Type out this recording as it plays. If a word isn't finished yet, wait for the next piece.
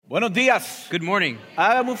Buenos días. Good morning.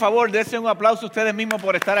 Háganme un favor, dense un aplauso a ustedes mismos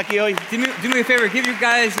por estar aquí hoy. Do me a favor.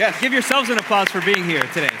 Give yourselves an applause for being here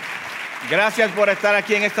today. Gracias por estar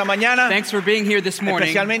aquí en esta mañana. Thanks for being here this morning.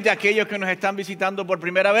 Especialmente aquellos que nos están visitando por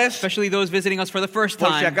primera vez. Especially those visiting us for the first Por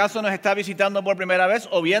si time. acaso nos está visitando por primera vez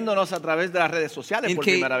o viéndonos a través de las redes sociales por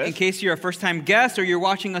primera In vez. case you're a first-time guest or you're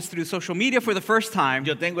watching us through social media for the first time,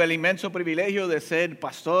 Yo tengo el inmenso privilegio de ser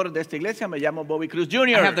pastor de esta iglesia. Me llamo Bobby Cruz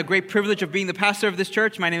I have the Jr. great privilege of being the pastor of this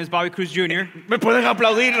church. My name is Bobby Cruz Jr. Me pueden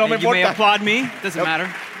aplaudir, no me You may importa. applaud me. Doesn't matter.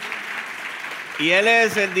 Y él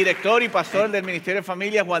es el director y pastor del Ministerio de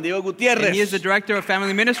Familia, Juan Diego Gutiérrez. And he is the director of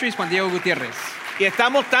Family Ministries, Juan Diego Gutierrez. Y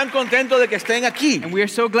estamos tan contentos de que estén aquí. And we are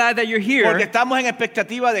so glad that you're Porque here estamos en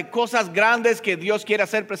expectativa de cosas grandes que Dios quiere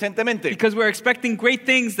hacer presentemente. because we're expecting great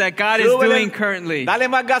things that God is Súbele, doing currently. Dale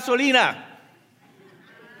más gasolina.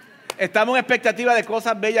 Estamos en expectativa de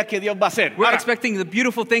cosas bellas que Dios va a hacer. We're Ahora, expecting the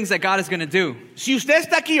beautiful things that God is going to do. si usted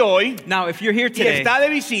está aquí hoy Now, if you're here y today está de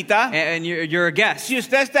visita, and you're a guest, si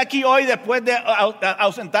usted está aquí hoy después de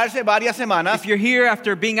ausentarse varias semanas, if you're here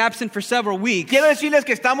after being absent for several weeks, quiero decirles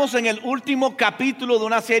que estamos en el último capítulo de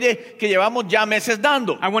una serie que llevamos ya meses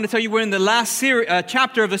dando. I want to tell you we're in the last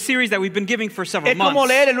chapter of a series that we've been giving for several Es como months.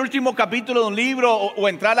 leer el último capítulo de un libro o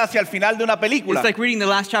entrar hacia el final de una película. It's like reading the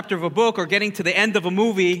last chapter of a book or getting to the end of a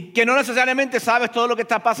movie Que no necesariamente sabes todo lo que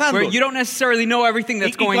está pasando. where you don't necessarily know everything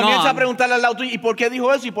that's Y going comienza a on. preguntarle al lado tuyo, ¿y por qué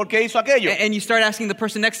dijo eso? ¿Y por qué hizo aquello? And you start asking the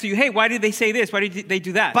person next to you, hey, why did they say this? Why did they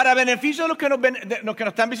do that? Para beneficio de los que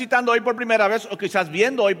nos están visitando hoy por primera vez o quizás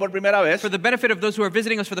viendo hoy por primera vez, For the benefit of those who are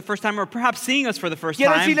visiting us for the first time or perhaps seeing us for the first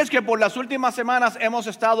quiero time, decirles que por las últimas semanas hemos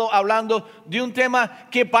estado hablando de un tema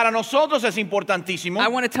que para nosotros es importantísimo I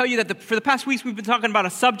want to tell you that for the past weeks we've been talking about a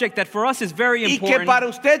subject that for us is very y que important para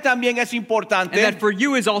usted también es and importante that for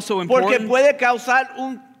you is also porque important puede causar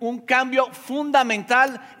un cambio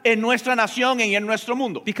fundamental en nuestra nación y en nuestro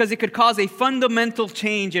mundo. because it could cause a fundamental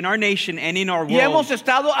change in our nation and in our Y hemos world.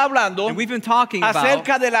 estado hablando And we've been talking about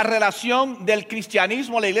acerca de la relación del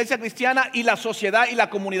cristianismo, la iglesia cristiana y la sociedad y la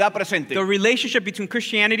comunidad presente. the relationship between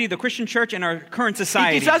Christianity, the Christian church, and our current Y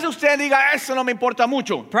society. quizás usted diga, eso no me importa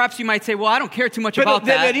mucho, Perhaps you might say, well, I don't care too much pero about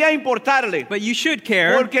that, debería importarle, but you should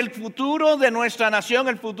care porque el futuro de nuestra nación,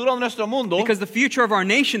 el futuro de nuestro mundo, because the future of our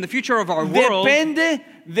nation, the future of our world, depende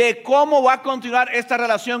de cómo va a continuar esta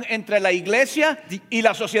relación entre la iglesia y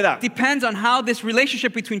la sociedad. depends on how this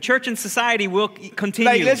relationship between church and society will La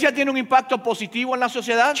continue. iglesia tiene un impacto positivo en la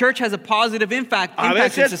sociedad. Church has a positive impact A in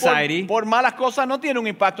veces society, por malas cosas no tiene un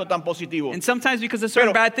impacto tan positivo. and sometimes because of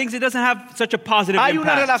certain Pero bad things, it doesn't have such a positive Hay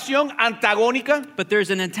una impact. relación antagónica, But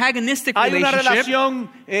there's an antagonistic hay una relationship. relación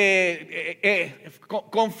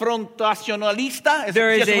confrontacionalista,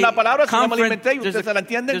 There si is es una palabra, si no me la inventé y there's ustedes se la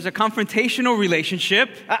entienden. a confrontational relationship.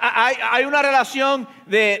 Hay una relación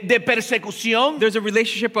de persecución. There's a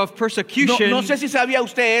relationship of No, persecution. no sé si sabía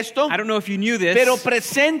usted esto, I don't know if you knew this, pero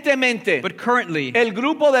presentemente but currently, el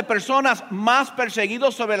grupo de personas más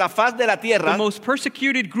perseguidos sobre la faz de la the tierra most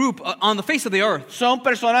persecuted group on the face of the earth son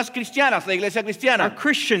personas cristianas, la iglesia are cristiana,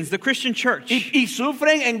 Christians, the Christian church. y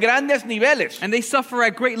sufren en grandes niveles. And they suffer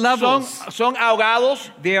at great levels. Son ahogados,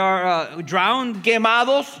 They are drowned,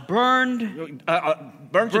 quemados, burned,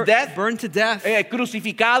 burned to death, burned to death,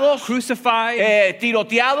 crucificados, crucified.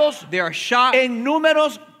 tiroteados, They are shot en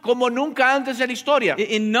números como nunca antes en la historia.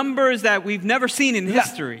 in numbers that we've never seen in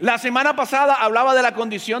history. La semana pasada hablaba de la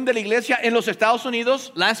condición de la iglesia en los Estados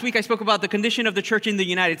Unidos. Last week I spoke about the condition of the church in the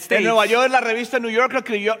United En States. Nueva York, la revista New Yorker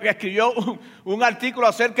escribió un artículo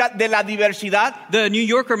acerca de la diversidad The New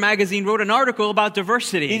Yorker magazine wrote an article about y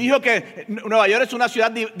diversity dijo que Nueva York es una ciudad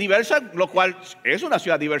diversa, lo cual es una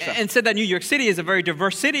ciudad diversa. and said that New York City is a very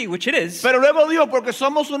diverse city, which it is. Pero luego dijo, porque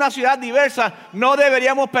somos una ciudad diversa, no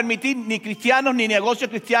deberíamos permitir ni cristianos ni negocios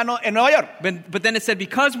cristianos en Nueva York. But then it said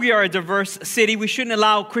because we are a diverse city, we shouldn't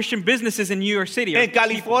allow Christian businesses in New York City. En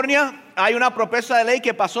California hay una propuesta de ley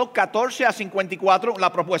que pasó 14 a 54, la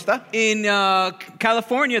propuesta, In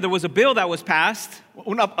California, there was a bill that was passed,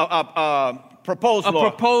 una proposed a law,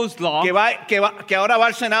 proposed law que ahora va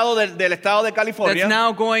al Senado del estado de that's California,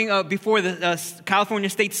 now going before the California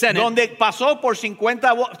State Senate, donde pasó por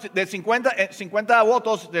 50 votos,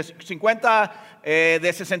 de 50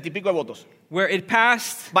 de 60 y pico de votos. where it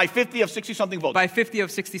passed By 50 of 60 something votes. by 50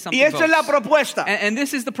 of 60 something Y esa es la votes. propuesta. And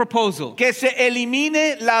this is the proposal, Que se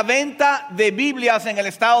elimine la venta de Biblias en el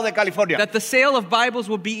estado de California. that the sale of Bibles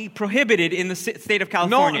will be prohibited in the state of No,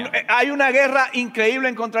 California. hay una guerra increíble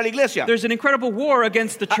en contra de la iglesia. There's an incredible war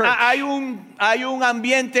against the church. Hay un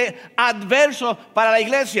ambiente adverso para la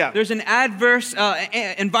iglesia. There's an adverse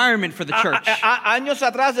environment for the church. Años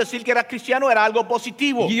atrás decir que eras cristiano era algo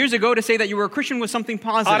positivo. Years ago, to say that you were a Christian was something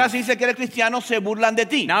Ahora positive. si dice que eres cristiano cristiano se burlan de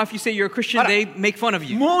ti. Now if you say you're a Christian, Ahora, they make fun of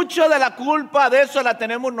you. Mucha de la culpa de eso la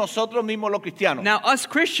tenemos nosotros mismos los cristianos. Now us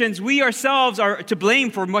Christians, we ourselves are to blame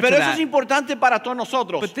for much Pero of eso es that. importante para todos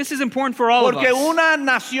nosotros. But this is important for all of Porque us. una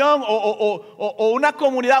nación o una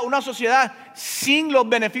comunidad, una sociedad sin los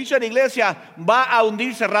beneficios de la iglesia va a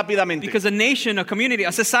hundirse rápidamente. Because a nation, a community,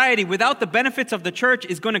 a society without the benefits of the church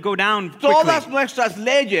is going to go down Todas quickly. nuestras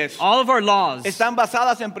leyes All of our laws están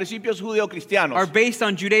basadas en principios are judeocristianos. based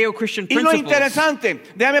on Judeo-Christian Y lo principles. interesante,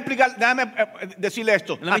 déjame decirle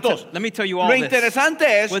esto a todos. Let me tell you all Lo this. interesante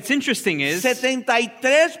es What's interesting is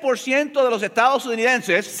 73% de los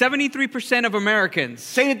estadounidenses 73% of Americans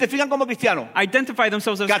se identifican como cristianos. identify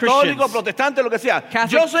themselves as Católico, Christians. protestante, lo que sea.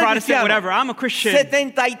 Catholic, Yo soy Protestant, cristiano. whatever. I'm a Christian.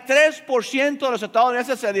 73% de los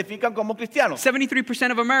estadounidenses se identifican como cristianos.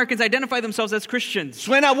 73% of Americans identify themselves as Christians.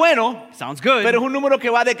 Suena bueno, Sounds good, pero es un número que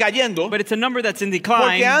va decayendo. but it's a number that's in Porque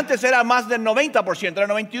decline. antes era más del 90%, era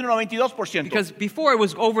 91, 92%. Because before it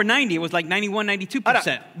was over 90, it was like 91, 92%.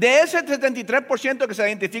 Ahora, de ese 73% que se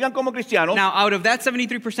identifican como cristianos, Now, out of that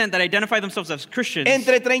 73% that identify themselves as Christians,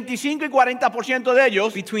 entre 35 y 40% de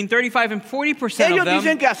ellos, between 35 and 40% ellos of them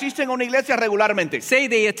dicen que asisten a una iglesia regularmente. say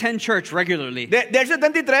they attend church regularly. Del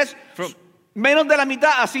 73, From- menos de la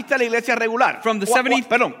mitad asiste a la iglesia regular. From the O-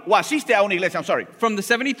 70 o asiste a una iglesia, I'm sorry. From the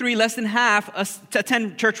 73, less than half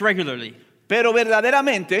attend church regularly. Pero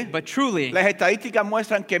verdaderamente, But truly, las estadísticas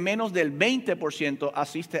muestran que menos del 20%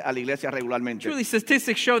 asiste a la iglesia regularmente. truly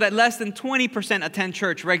statistics show that less than 20% attend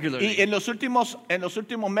church Y regularly. en los últimos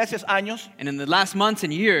meses, años, And in the last months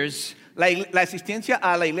and years, la asistencia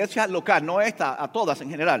a la iglesia local, no esta, a todas en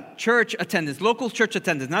general, church attendance, local church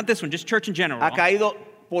attendance, not this one, just church in general, ha caído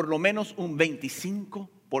por lo menos un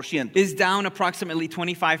 25%. is down approximately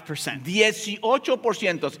 25%.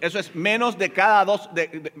 18%, eso es menos de cada dos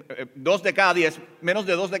de cada 10, menos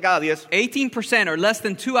de 2 de cada 10. 18% or less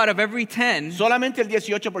than 2 out of every 10, Solamente el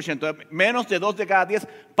 18%, menos de 2 de cada 10,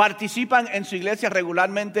 participan en su iglesia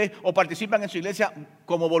regularmente o participan en su iglesia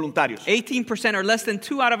como voluntarios. 18% or less than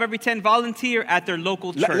 2 out of every 10 volunteer at their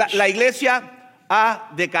local La church. iglesia ha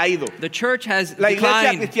decaído. The church has La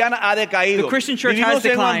iglesia declined. cristiana ha decaído. The Christian church Vivimos has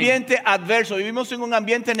en un declined. ambiente adverso, vivimos en un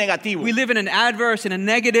ambiente negativo. We live in an adverse and a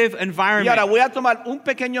negative Y ahora environment. voy a tomar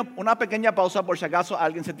una pequeña pausa por si acaso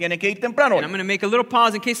alguien se tiene que ir temprano. And I'm going to make a little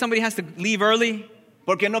pause in case somebody has to leave early,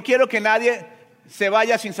 Porque no quiero que nadie se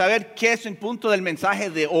vaya sin saber qué es el punto del mensaje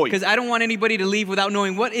de hoy. because I don't want anybody to leave without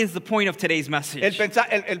knowing what is the point of today's El message.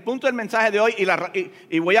 punto del mensaje de hoy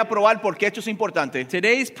y voy a probar por qué esto es importante.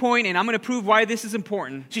 Today's point, and I'm going to prove why this is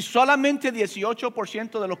important. Si solamente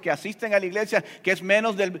 18% de los que asisten a la iglesia, que es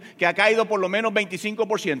menos que ha caído por lo menos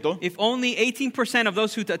 25%, If only 18% of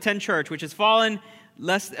those who attend church, which has fallen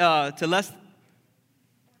less than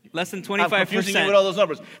I'm confusing you with 25%. all those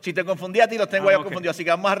numbers. Si te confundí a ti, los tengo Ah, yo okay. confundidos, así que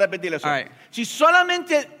vamos a repetir eso. All right. Si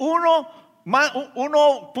solamente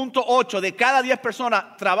 1.8 de cada 10 personas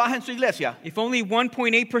trabaja en su iglesia, If only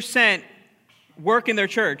 1.8% work in their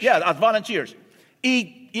church, yeah, as volunteers,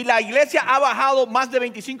 y la iglesia ha bajado más de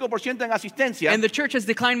 25% en asistencia, and the church has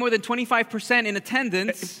declined more than 25% in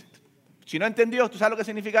attendance, si no entendió, ¿tú sabes lo que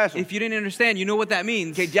significa eso? if you didn't understand, you know what that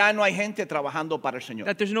means. Que ya no hay gente trabajando para el Señor.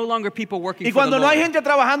 That there's no longer people working Y for the cuando no hay Lord. gente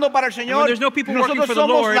trabajando para el Señor, there's no people working nosotros for the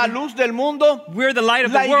somos Lord, la luz del mundo. We're the light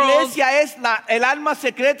of La the world. iglesia es el alma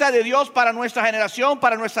secreta de Dios para nuestra generación,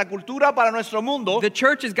 para nuestra cultura, para nuestro mundo. The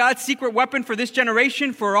church is God's secret weapon for this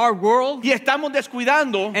generation, for our world, Y estamos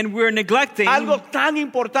descuidando and we're neglecting algo tan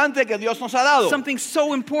importante que Dios nos ha dado, something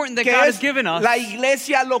so important that que God es has given us, la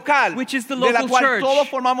iglesia local, which is the de la local cual church, todos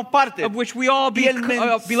formamos parte. of which we all Y el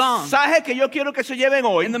belong. mensaje que yo quiero que se lleven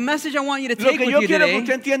hoy, And the message I want you to lo take que with yo you quiero que today,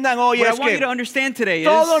 ustedes entiendan hoy what I es want you to que understand today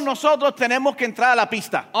todos is nosotros tenemos que entrar a la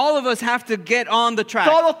pista. all of us have to get on the track.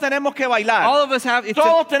 Todos tenemos que bailar. All of us have,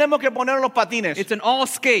 Todos tenemos que poner los patines. it's an all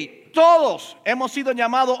skate. Todos hemos sido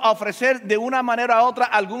llamados a ofrecer de una manera u otra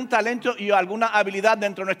algún talento y alguna habilidad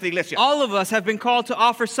dentro de nuestra iglesia. All of us have been called to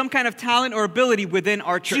offer some kind of talent or ability within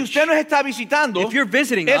our Si church. usted nos está visitando, If you're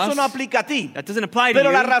visiting eso us, no aplica a ti. that doesn't apply to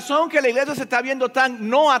Pero la you. razón que la iglesia se está viendo tan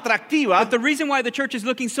no atractiva But the reason why the church is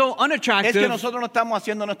looking so es que unattractive nosotros no estamos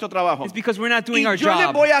haciendo nuestro trabajo. is because we're not doing Y our yo les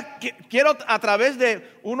job. quiero a través de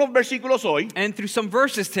unos versículos hoy And through some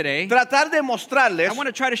verses today, tratar de mostrarles I want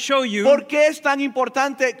to try to show you por qué es tan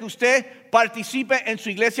importante que usted participe en su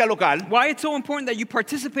iglesia local why it's so important that you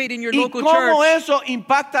participate in your y local cómo church, eso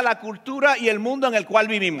impacta la cultura y el mundo en el cual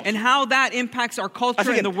vivimos. and how that impacts our culture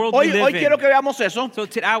Así que and the world hoy we live quiero in. que veamos eso. So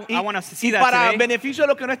today, I Y, want us to see y that para today. beneficio de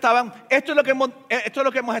los que no estaban, esto es lo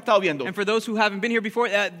que hemos estado viendo. And for those who haven't been here before,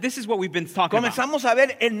 this is what we've been talking about. Comenzamos a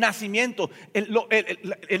ver el nacimiento,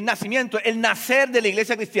 el nacer de la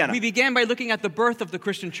iglesia cristiana. We began by looking at the birth of the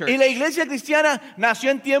Christian church. Y la iglesia cristiana nació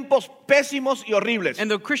en tiempos pésimos y horribles. And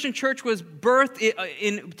the Christian church was birthed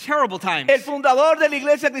in terrible times. El fundador de la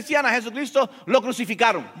iglesia cristiana, Jesucristo, lo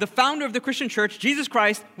crucificaron. The founder of the Christian church, Jesus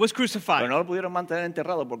Christ, was crucified. Pero no lo pudieron mantener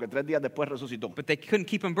enterrado porque 3 días después resucitó. But they couldn't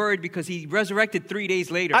keep him buried because he resurrected 3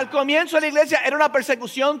 days later. Al comienzo de la iglesia era una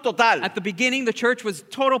persecución total. At the beginning, the church was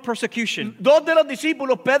total persecution. 2 de los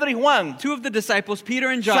discípulos, Pedro y Juan, 2 of the disciples, Peter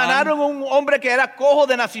and John, sanaron a un hombre que era cojo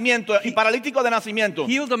de nacimiento y paralítico de nacimiento.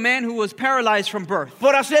 healed a man who was paralyzed from birth.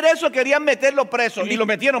 Por hacer eso querían meterlo preso y lo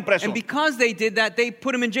metieron preso. And because they did that, they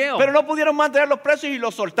put him in jail. Pero no pudieron mantenerlos presos y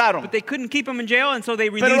los soltaron. But they couldn't keep him in jail, and so they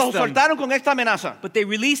Pero released los them. soltaron con esta amenaza. But they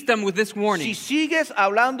released them with this warning. Si sigues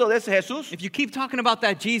hablando de ese Jesús, If you keep talking about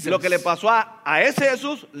that Jesus, lo que le pasó a ese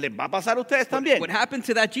Jesús les va a pasar a ustedes también. what happened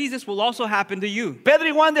to that Jesus will also happen to you. Pedro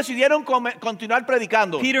y Juan decidieron continuar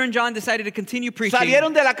predicando. Peter and John decided to continue preaching.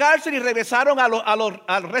 Salieron de la cárcel y regresaron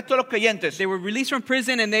al resto de los creyentes. They were released from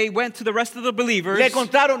prison and they went to the rest of the believers. Le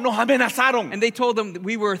contaron, nos amenazaron. And they told them that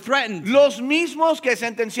we were threatened. Los mismos que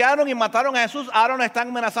sentenciaron y mataron a Jesús ahora nos están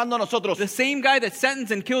amenazando a nosotros. The same guy that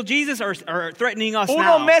sentenced and killed Jesus are threatening us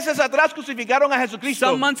Unos now. meses atrás crucificaron a Jesucristo.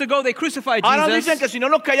 Some months ago they crucified Ahora nos dicen Jesus. que si no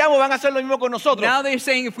nos callamos van a hacer lo mismo con nosotros. Now they're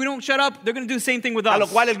saying if we don't shut up, they're going to do the same thing with A lo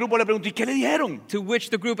us. cual el grupo le preguntó, ¿y qué le dijeron? To which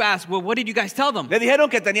the group asked, well, what did you guys tell them? Le dijeron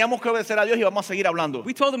que teníamos que obedecer a Dios y vamos a seguir hablando.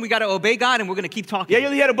 We told them we got to obey God and we're going to keep Y talking.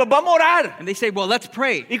 ellos dijeron, pues vamos a orar. And they say, well, let's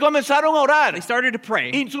pray. Y comenzaron a orar. They started to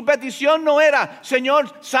pray. Y su petición no era,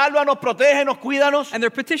 Señor, sálvanos, protégenos, cuídanos, And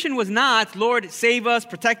their petition was not, Lord, save us,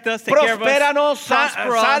 protect us, take care of us, prospéranos,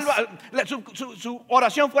 prosper us. salva. Su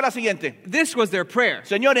oración fue la siguiente. This was their prayer.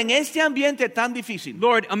 Señor, en este ambiente tan difícil,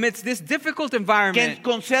 Lord, amidst this difficult que environment,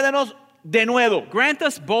 concédenos de nuevo, grant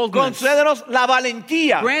us boldness. concédenos la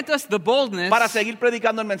valentía Grant us the boldness para seguir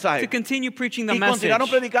predicando el mensaje. to continue preaching the Y message. continuaron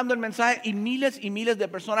predicando el mensaje y miles de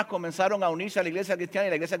personas comenzaron a unirse a la iglesia cristiana y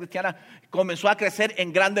la iglesia cristiana comenzó a crecer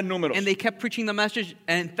en grandes números. And they kept preaching the message,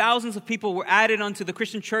 and thousands of people were added onto the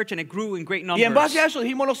Christian church, and it grew in great Y en base a numbers. eso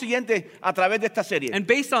dijimos lo siguiente a través de esta serie. And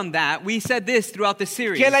based on that, we said this throughout this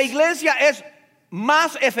series, Que la iglesia es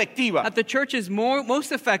más efectiva. that the church is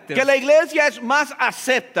most effective, Que la iglesia es más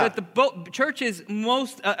acepta. that the church is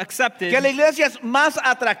most accepted, Que la iglesia es más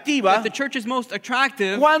atractiva that the church is most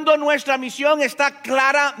attractive cuando nuestra misión está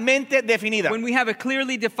claramente definida. when we have a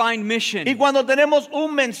clearly defined mission. Y cuando tenemos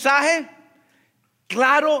un mensaje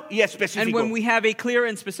claro y And específico. when we have a clear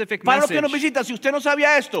and specific Para los que nos message. visitan, si usted no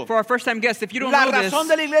sabía esto, For our first time guests, if you don't la know this, razón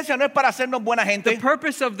de la iglesia no es para hacernos buena the gente.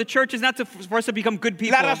 purpose of the church is not for us to become good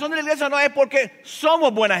people. La razón de la iglesia no es porque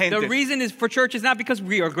somos buena The gente. reason is for church is not because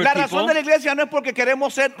we are good La people. razón de la iglesia no es porque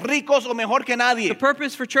queremos ser ricos o mejor que The nadie.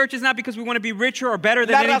 purpose for church is not because we want to be richer or better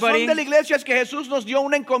than La razón anybody. de la iglesia es que Jesús nos dio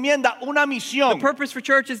una encomienda, una The misión. purpose for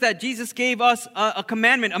church is that Jesus gave us a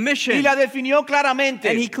commandment, a Y mission. la definió claramente.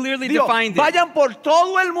 And he clearly Dijo, defined it. vayan por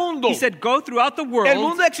todo el mundo. He said, go throughout the El world,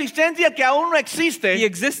 mundo existente y el que aún no the existe.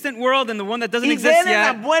 existent world and the one that doesn't Y exist den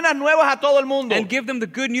las yet, buenas nuevas a todo el mundo. and give them the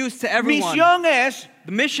good news to everyone. Misión es,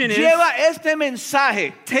 The mission is, lleva este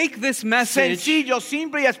mensaje take this message, sencillo,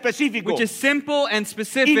 simple y específico. which is simple and Y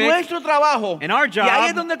specific, nuestro trabajo, And our job- y ahí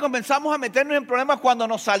es donde comenzamos a meternos en problemas cuando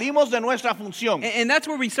nos salimos de nuestra función. and that's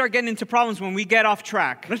where we start getting into problems when we get off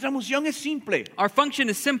track. Nuestra función es simple, Our function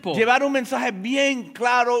is simple, llevar un mensaje bien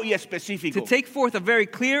claro y específico. to take forth a very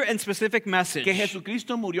clear and specific message, Que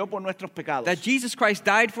Jesucristo murió por nuestros pecados that Jesus Christ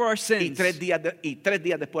died for our y sins, 3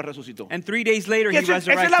 días después resucitó. and 3 days later Y he esa es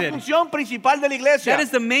la resurrected. función principal de la iglesia. That is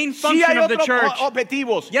the main Sí hay function of the otros church.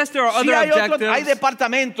 objetivos. Yes, there are Sí other hay objectives. hay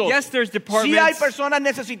departamentos. Yes, there's Sí hay departments. personas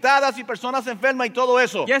necesitadas y personas enfermas y todo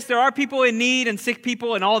eso. Yes, there are people in need and sick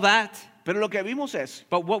people and all that. Pero lo que vimos es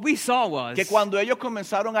But what we saw was que cuando ellos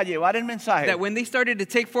comenzaron a llevar el mensaje, that when they started to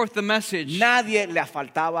take forth the message, nadie le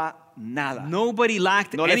faltaba nada. nobody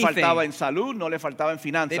lacked No le faltaba anything. en salud, no le faltaba en They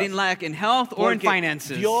finanzas. didn't lack in health or in Porque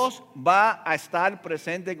finances. Dios va a estar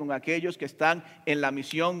presente con aquellos que están en la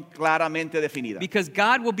misión claramente definida. Because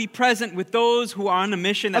God will be present with those who are on a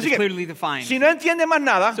mission that Así is que, clearly defined. si no entiende más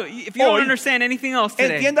nada, So if you don't hoy, understand anything else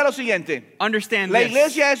today, entienda lo siguiente. understand La this.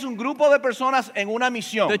 iglesia es un grupo de personas en una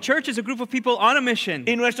misión. The church is a group of people on a mission.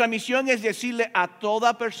 Y nuestra misión es decirle a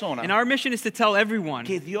toda persona And our mission is to tell everyone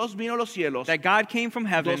que Dios vino a los cielos that God came from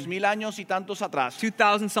heaven 2000 2000 años y tantos atrás,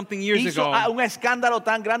 2,000 something years hizo ago. un escándalo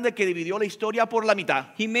tan grande que dividió la historia por la mitad.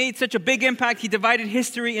 He made such a big impact, he divided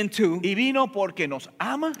history in two. Y vino porque nos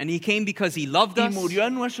ama And he came because he loved y us. murió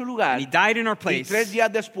en nuestro lugar. And he died in our Y place. 3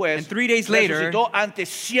 días después And 3 days later, resucitó ante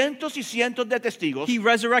cientos y cientos de testigos. He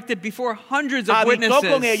resurrected before hundreds of Habitó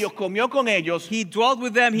con witnesses. ellos, comió con ellos. He dwelled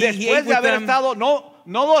with them, he ate Después de with haber them. estado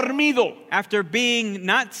no dormido, After being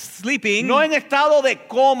not sleeping, no en estado de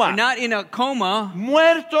coma, not in a coma,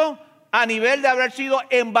 muerto a nivel de haber sido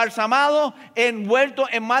embalsamado, envuelto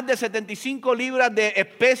en más de 75 libras de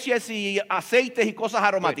especies y aceites y cosas he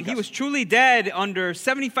aromáticas. was truly dead under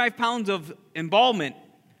 75 pounds of embalmment.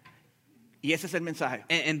 Y ese es el mensaje.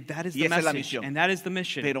 And that is Y the esa es la message. misión. And that is the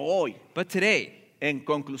mission. Pero hoy, But today, en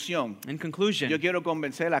conclusión, in conclusion, yo quiero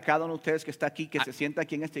convencer a cada uno de ustedes que está aquí, que se sienta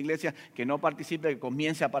aquí en esta iglesia, que no participe, que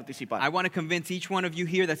comience a participar. I want to convince each one of you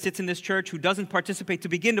here that sits in this church who doesn't participate to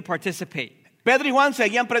begin to participate. Pedro y Juan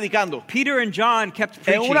seguían predicando. Peter and John kept En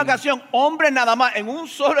preaching. una ocasión, hombres nada más, en un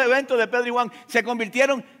solo evento de Pedro y Juan, se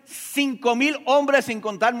convirtieron 5,000 hombres sin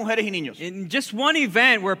contar mujeres y niños. In just one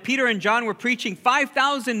event where Peter and John were preaching,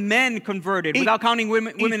 5,000 men converted without counting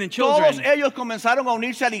women and todos children. ellos comenzaron a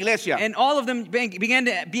unirse a la iglesia. And all of them began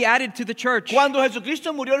to be added to the church. Cuando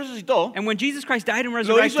Jesucristo murió y resucitó, And when Jesus Christ died and lo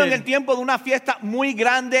hizo en el resurrected, tiempo de una fiesta muy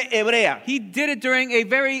grande hebrea. he did it during a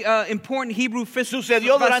very important Hebrew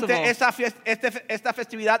Sucedió durante festival. esta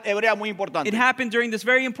festividad hebrea muy importante. It happened during this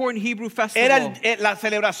very important Hebrew Era festival. la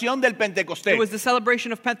celebración del Pentecostés. It was the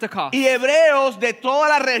celebration of Pentecost. Y hebreos de toda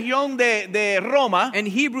la región de Roma And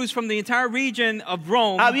Hebrews from the entire region of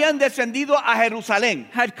Rome habían descendido a Jerusalén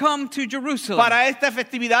had come to Jerusalem para esta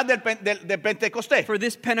festividad del Pentecostés. for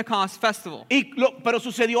this Pentecost festival. Pero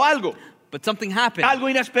sucedió algo. But something happened, Algo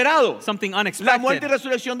inesperado. something La muerte y unexpected.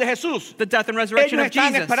 resurrección de Jesús. The death and resurrection Ellos of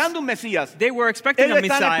estaban Jesus. esperando un Mesías. They were expecting a Ellos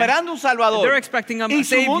estaban Messiah. esperando un Salvador. They're expecting a Y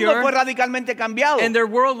su mundo Savior. fue radicalmente cambiado. And their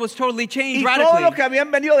world was totally changed Y todos los radically. que habían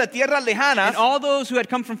venido de tierras lejanas And all those who had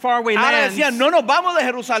come from faraway ahora lands decían, no nos vamos de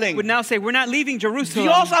Jerusalén. would now say, we're not leaving Jerusalem.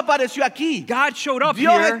 Dios apareció aquí. God showed up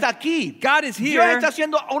Dios here. está aquí. God is Dios here. está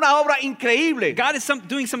haciendo una obra increíble. God is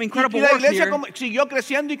doing some Y incredible la work iglesia here. siguió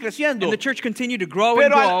creciendo y creciendo. And the church continued to grow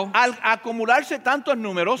and Pero grow. al acumularse tantos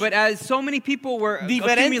números, But as so many people were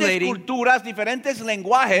diferentes accumulating, culturas, diferentes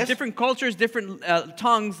lenguajes, different cultures, different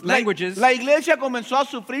tongues, la languages, iglesia comenzó a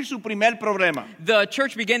sufrir su primer problema. the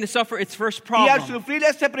church began to suffer its first Y al problem. sufrir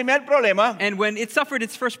este primer problema, And when it suffered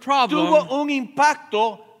its first tuvo problem, un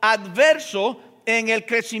impacto adverso en el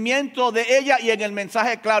crecimiento de ella y en el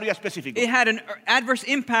mensaje claro y específico. it had an adverse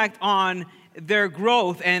impact on their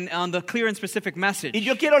growth and on the clear and specific message. Y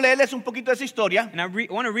yo quiero leerles un poquito de esa historia. And I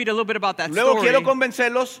want to read a little bit about that Luego story. quiero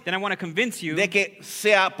convencerlos Then I want to convince you de que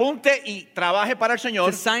se apunte y trabaje para el to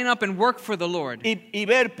Señor sign up and work for the Lord. y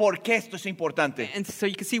ver por qué esto es importante. And so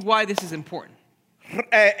you can see why this is important.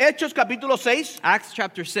 Hechos capítulo 6. Acts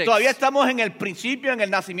chapter 6. Todavía estamos en el principio, en el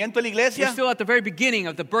nacimiento de la We're iglesia. still at the very beginning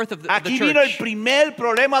of the birth of the Aquí vino el church. primer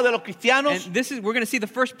problema de los cristianos. And we're going to see the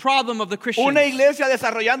first problem of the Christians. Una iglesia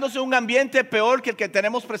desarrollándose un ambiente peor que el que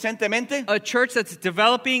tenemos presentemente, A church that's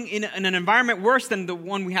developing in an environment worse than the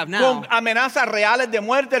one we have now. con amenazas reales de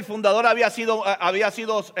muerte. El fundador había sido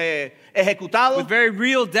ejecutado. With very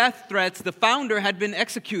real death threats, the founder had been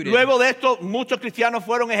executed. Luego de esto, muchos cristianos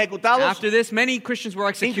fueron ejecutados, After this, many Christians were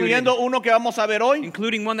executed, incluyendo uno que vamos a ver hoy.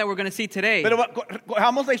 including one that we're going to see today. Pero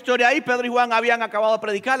cojamos la historia ahí. Pedro y Juan habían acabado de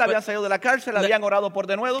predicar, habían salido de la cárcel, habían orado por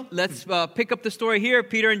denuedo. Let's pick up the story here.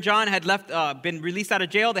 Peter and John had been released out of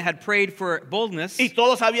jail. They had prayed for boldness. Y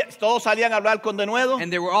todos salían a hablar con denuedo.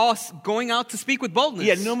 And they were all going out to speak with boldness. Y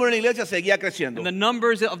el número de la iglesia seguía creciendo. And the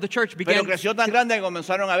numbers of the church Pero began creció tan grande que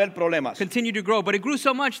comenzaron a haber problemas. continue to grow. But it grew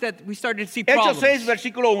so much that we started to see Hechos problems. 6,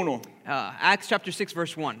 versículo 1. Acts chapter 6,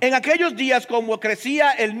 verse 1. En aquellos días, como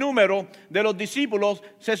crecía el número de los discípulos,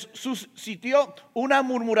 se suscitó una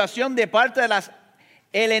murmuración de parte de las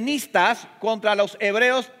helenistas contra los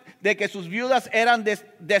hebreos de que sus viudas eran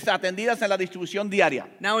desatendidas en la distribución diaria.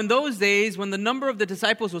 Now in those days, when the number of the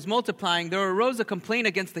disciples was multiplying, there arose a complaint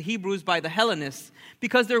against the Hebrews by the Hellenists,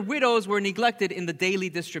 because their widows were neglected in the daily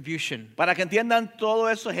distribution. Para que entiendan todo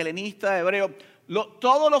eso, helenista, hebreo,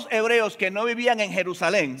 todos los hebreos que no vivían en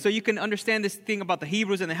Jerusalén, So you can understand this thing about the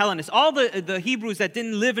Hebrews and the Hellenists. All the Hebrews that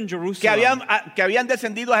didn't live in que Jerusalem, habían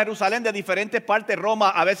descendido a Jerusalén de diferentes partes de Roma,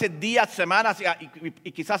 a veces días, semanas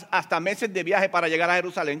y quizás hasta meses de viaje para llegar a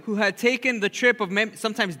Jerusalén, who had taken the trip of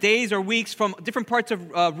sometimes days or weeks from different parts of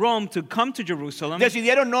Rome to come to Jerusalem,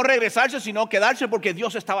 decidieron no regresarse, sino quedarse porque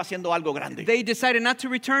Dios estaba haciendo algo grande. they decided not to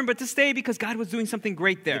return but to stay because God was doing something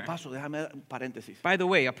great De there. paso, déjame dar un paréntesis. By the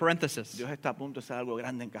way, a parenthesis. Dios está a punto hacer algo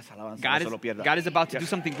grande en Casa Alabanza, no se lo pierda. God is about to do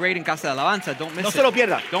something great in Casa de Alabanza. Don't miss No it. se lo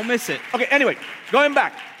pierda. Don't miss it. Okay, anyway, going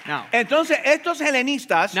back. Now. Entonces, estos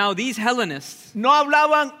helenistas Now, these Hellenists no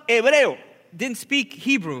hablaban hebreo, didn't speak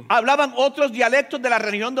Hebrew. hablaban otros dialectos de la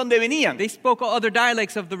región donde venían. They spoke other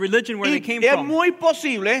dialects of the religion where they came Es from. muy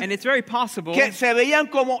posible And it's very possible que se veían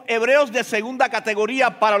como hebreos de segunda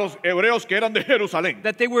categoría para los hebreos que eran de Jerusalén.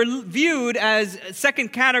 that they were viewed as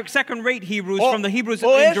second-rate Hebrews from the Hebrews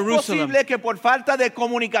O in es Jerusalem. posible que por falta de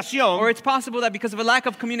comunicación, Or it's possible that because of a lack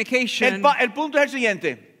of communication, el punto es el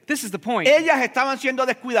siguiente. this is the point. Ellas estaban siendo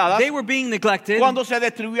descuidadas They were being neglected cuando se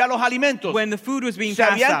distribuían los alimentos. when the food was being Se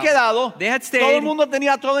passed habían out. quedado, They had todo el stayed. mundo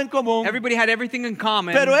tenía todo en común, Everybody had everything in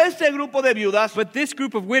common. pero este grupo de viudas But this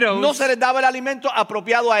group of no widows, se les daba el alimento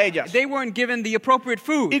apropiado a ellas. they weren't given the appropriate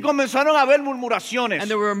food. Y comenzaron a haber murmuraciones. And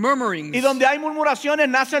there were murmurings. Y donde hay murmuraciones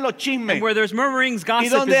nacen los chismes. And where there's murmurings, Y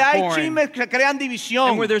gossip donde is hay born. chismes que crean división.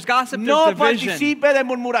 And where there's gossip, No there's division. participe de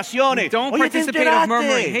murmuraciones. Don't Oye, ¿te participate in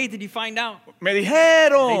murmuring. enteraste? Hey, did you find out? Me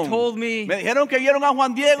dijeron. They told me. Me dijeron que vieron a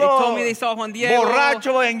Juan Diego. They told me they saw Juan Diego.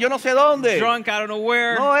 Borracho en yo no sé dónde. Drunk, I don't know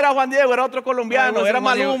where. No era Juan Diego, era otro No, it colombiano, wasn't era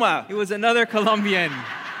Juan Diego. Maluma. It was another Colombian.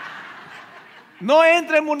 No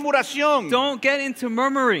entra en murmuración. Don't get into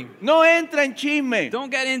murmuring. No entra en chisme.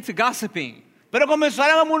 Don't get into gossiping. Pero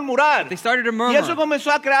comenzaron a murmurar. They started to Y murmur. eso comenzó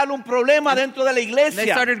a crear un problema dentro de la They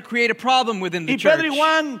iglesia. started to create a problem within the Y church. Pedro y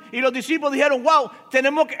Juan y los discípulos dijeron, wow,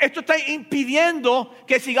 esto está impidiendo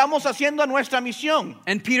que sigamos haciendo nuestra misión.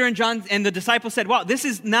 And Peter and John and the disciples said, wow, this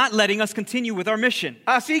is not letting us continue with our mission.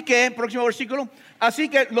 Así que, próximo versículo, así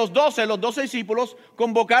que los 12 discípulos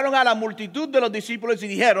convocaron a la multitud de los discípulos y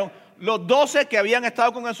dijeron, los 12 que habían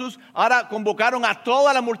estado con Jesús, ahora convocaron a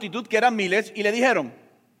toda la multitud que eran miles y le dijeron,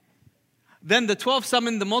 Then the 12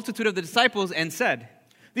 summoned the multitude of the disciples and said,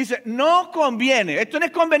 dice, no conviene, esto no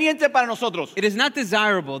es conveniente para nosotros, it is not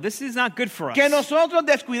desirable. This is not good for us. que nosotros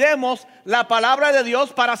descuidemos la palabra de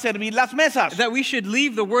Dios para servir las mesas. That we should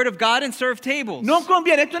leave the word of God and serve tables. No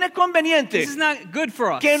conviene, esto no es conveniente, This is not good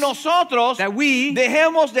for us. que nosotros That we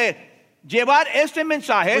dejemos de llevar este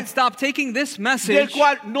mensaje would stop taking this del message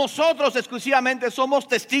cual nosotros exclusivamente somos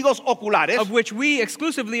testigos oculares. of which we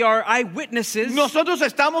exclusively are eyewitnesses. Nosotros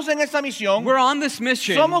estamos en esta misión, We're on this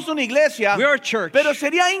mission. somos una iglesia, We're a church. pero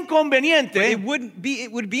sería inconveniente It would be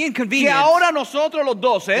que inconvenient ahora nosotros los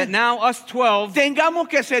 12 that now us 12 tengamos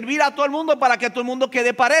que servir a todo el mundo para que todo el mundo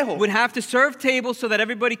quede parejo. would have to serve tables so that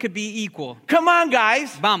everybody could be equal. Come on,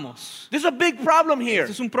 guys. Vamos. There's a big problem here.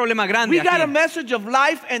 Esto es un problema grande We got a aquí. message of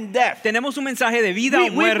life and death. Tenemos un mensaje de vida o We've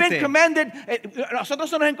been muerte. commanded, nosotros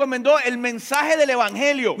se nos encomendó el mensaje del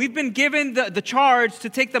evangelio. We've been given the charge to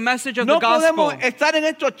take the message of No the gospel. podemos estar en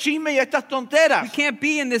estos chismes y estas We tonteras. can't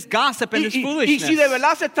be in this gossip and this Y foolishness. si de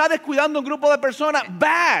verdad se está descuidando un grupo de personas,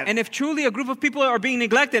 bad. And if truly a group of people are being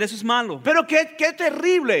neglected, eso es malo. Pero qué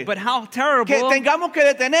terrible But how terrible que tengamos que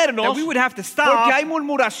detenernos that we would have to stop porque hay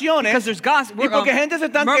murmuraciones because there's gossip, y porque gente se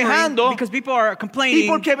están murmuring, quejando because people are y complaining,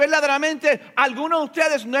 porque verdaderamente algunos de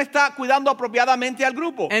ustedes no está cuidando apropiadamente al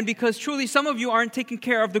grupo. and because truly some of you aren't taking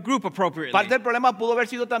care of the group appropriately. Parte del problema pudo haber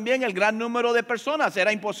sido también el gran número de personas.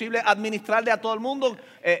 Era imposible administrarle a todo el mundo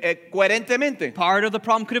coherentemente. Part of the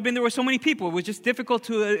problem could have been there were so many people. It was just difficult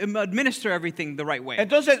to administer everything the right way.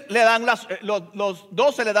 Entonces los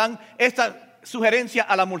 12 le dan esta sugerencia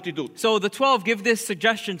a la multitud. So the 12 give this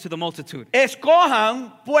suggestion to the multitude.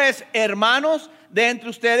 Escojan pues hermanos de entre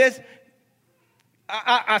ustedes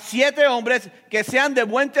a 7 hombres que sean de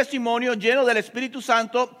buen testimonio, llenos del Espíritu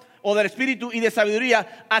Santo o del Espíritu y de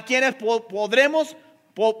sabiduría, a quienes pondremos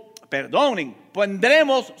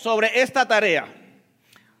sobre esta tarea.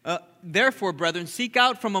 Therefore, brethren, seek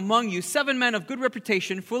out from among you 7 men of good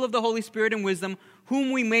reputation, full of the Holy Spirit and wisdom,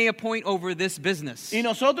 whom we may appoint over this business. Y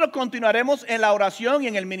nosotros continuaremos en la oración y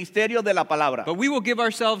en el ministerio de la palabra. But we will give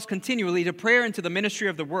ourselves continually to prayer and to the ministry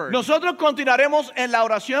of the word. Nosotros continuaremos en la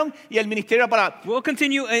oración y el ministerio de la palabra. We'll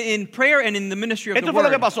continue in prayer and in the ministry of Esto the fue lo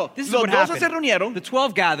word. que pasó. This is Los what 12 se happened. reunieron The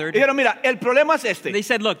 12 gathered. y dijeron, mira, el problema es este. They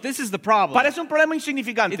said, look, this is the problem. Parece un problema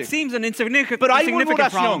insignificante. It seems an insignificant Pero hay problem,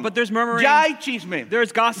 murmuración, but there's murmuring. ya hay chisme,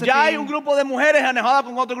 There's gossiping. ya hay un grupo de mujeres enojadas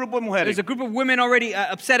con otro grupo de mujeres. There's a group of women already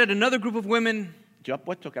upset at another group of women. Yo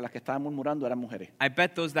apuesto que las que estaban murmurando eran mujeres. I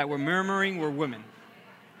bet those that were murmuring were women.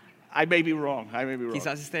 I may be wrong.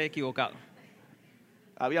 Quizás esté equivocado.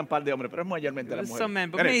 Había un par de hombres, pero mayormente There eran was some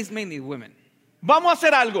men, mujeres. but Anyway, mainly women. vamos a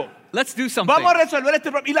hacer algo. Let's do something. Vamos a resolver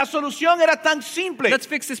este problema. Y la solución era tan simple. Let's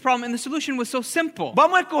fix this problem. And the solution was so simple.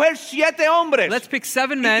 Vamos a escoger 7 hombres. Let's pick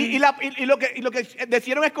 7 men. Y lo que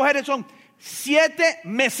decidieron escoger son 7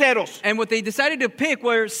 meseros. And what they decided to pick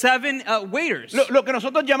were 7 waiters, Lo que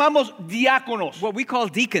nosotros llamamos diáconos. what we call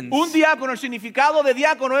deacons. Un diácono, el significado de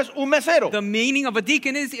diácono es un mesero. The meaning of a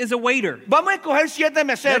deacon is a waiter. Vamos a escoger 7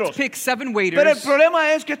 meseros. Let's pick 7 Pero el waiters.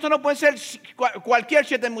 problema es que esto no puede ser cualquier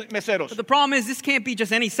 7 meseros. But the problem is this can't be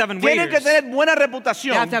just any 7 Tienen que waiters. tener buena They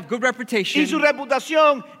reputación. have to have good Y reputation. su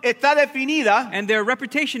reputación está definida And their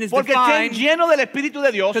reputation is porque estén defined llenos del Espíritu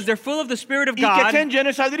de Dios because they're full of the Spirit of y que God estén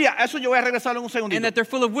llenos de sabiduría. Eso yo voy a regresar en un and segundito. that they're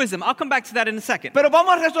full of wisdom. I'll come back to that in a second. Pero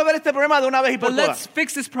vamos a resolver este problema de una vez y por But let's todas.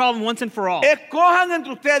 fix this problem once and for all. Escojan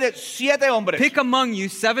entre ustedes 7 hombres Pick among you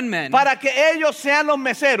 7 men para que ellos sean los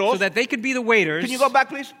meseros. so that they could be the waiters. Can you go back,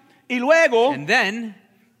 please? Y luego And then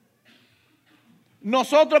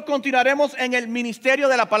nosotros continuaremos en el ministerio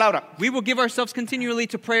de la palabra. we will give ourselves continually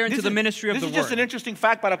to prayer and to the ministry of This the is just an word. interesting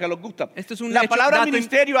fact para que les gusta. Esto es un La hecho- palabra dato-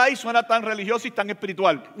 ministerio ahí suena tan religioso y tan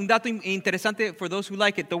espiritual. Un dato interesante for those who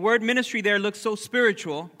like it. The word ministry there looks so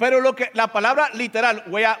spiritual. Pero la palabra literal,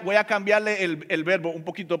 voy a cambiarle el verbo un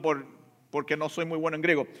poquito porque no soy muy bueno en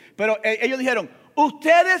griego. Pero ellos dijeron,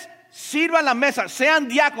 ustedes sirvan las mesas, sean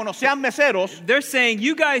diáconos, sean meseros. They're saying,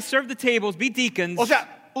 you guys serve the tables, be deacons. O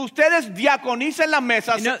sea, ustedes diaconicen las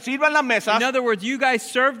mesas, sirvan las mesas. In other words, you guys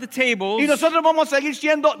serve the tables. Y nosotros vamos a seguir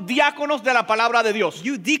siendo diáconos de la palabra de Dios.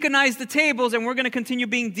 You deaconize the tables, and we're going to continue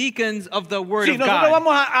being deacons of the word Sí, of nosotros God.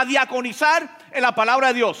 vamos a diaconizar en la palabra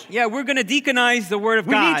de Dios. Yeah, we're going to deaconize the word of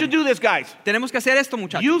We need God. to do this, guys. Tenemos que hacer esto,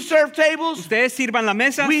 muchachos. You serve tables, Ustedes sirvan la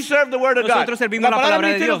mesa. we serve the word of God. Nosotros servimos la palabra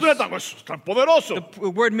de ministerio Dios. suena tan poderoso. The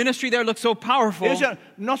word ministry there looks so powerful. Ellos dicen,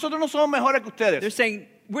 nosotros no somos mejores que They're ustedes. saying,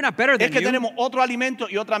 we're not better Es than que you. tenemos otro alimento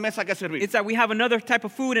y otra mesa que servir. It's that we have another type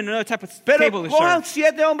of food and another type of Pero table to cojan serve.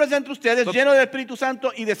 7 hombres entre ustedes llenos del Espíritu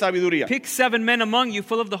Santo y de sabiduría. Pick 7 men among you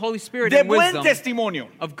full of the Holy Spirit De and buen wisdom, testimonio.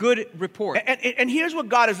 of good report. And here's what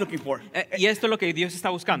God is looking for. Y esto es lo que Dios está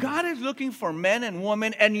buscando. God is looking for men and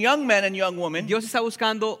women and young men and young women Dios está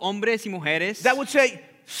buscando hombres y mujeres that would say,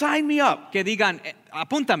 sign me up. que digan,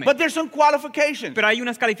 apúntame. But there's some qualifications. Pero hay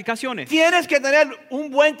unas calificaciones. Tienes que tener un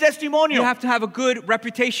buen You testimonio. have to have a good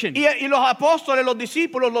reputation. Y los apóstoles, los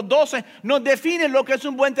discípulos, los 12, nos definen lo que es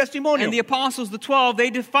un buen testimonio. And the apostles, the 12, they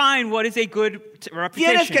define what is a good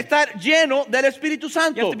Tienes que reputation. estar lleno del Espíritu You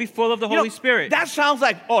Santo. have to be full of the You know, Holy Spirit. That sounds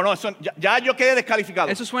like, oh no, ya yo quedé descalificado.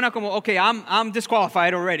 Eso suena como, okay, I'm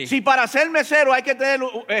disqualified already. Si para ser mesero hay que tener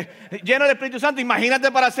lleno del Espíritu Santo,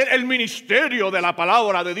 imagínate para hacer el ministerio de la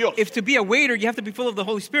palabra de Dios. If to be a waiter, you have to be full of the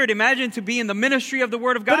Holy Spirit. Imagine to be in the ministry of the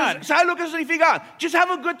Word of Pero, God. ¿sabes lo que eso significa? Just have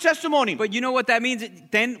a good testimony. But you know what that means?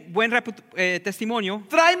 Ten buen testimonio.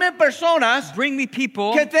 Tráeme personas Bring me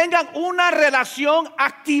people que tengan una relación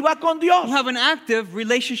activa con Dios. who have an active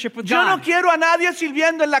relationship with Yo no God. quiero a nadie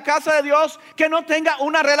sirviendo en la casa de Dios que no tenga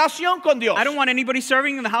una relación con Dios. I don't want anybody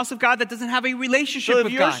serving in the house of God that doesn't have a relationship So if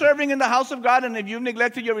with you're God. serving in the house of God and if you've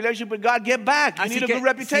neglected your relationship with God, get back. You Así need a que good si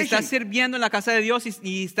reputation. estás sirviendo en la casa de Dios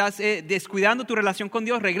y estás descuidando tu relación con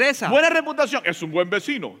Dios, regresa. Buena reputación. Es un buen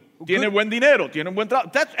vecino. Tiene buen dinero. Tiene un buen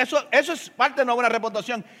trabajo. Eso es parte de una buena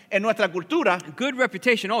reputación en nuestra cultura. Good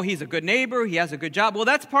reputation. Oh, he's a good neighbor. He has a good job. Well,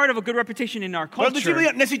 that's part of a good reputation in our Pero el discípulo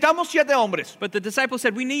culture. dijo, necesitamos 7 hombres. But the disciples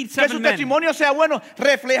said, we need Que su 7 men. testimonio sea bueno,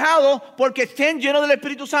 reflejado porque estén llenos del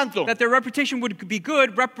Espíritu Santo. That their reputation would be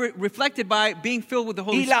good, reflected by being filled with the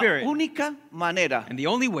Holy Y la Spirit. única manera And the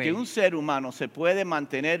only way que un ser humano se puede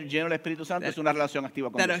mantener lleno del Espíritu Santo es una relación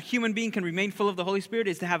activa con that a Dios. human being can remain full of the Holy Spirit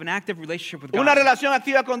is to have an active relationship with Una God. relación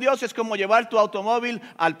activa con Dios es como llevar tu automóvil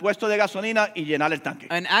al puesto de gasolina y llenar el tanque.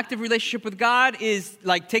 An active relationship with God is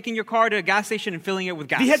like taking your car to a gas station and filling it with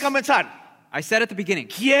gas. Dije que comenzar. I said at the beginning,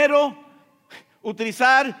 Quiero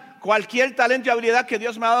utilizar cualquier talento y habilidad que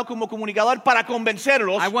Dios me ha dado como comunicador para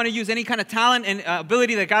convencerlos I want to use any kind of talent and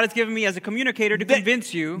ability that God has given me as a communicator to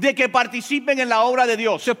convince you de que participen en la obra de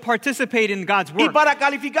Dios. to participate in God's Y work. para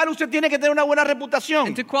calificar usted tiene que tener una buena reputación.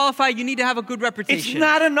 And to qualify, you need to have a good It's reputation.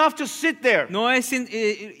 not enough to sit there. No es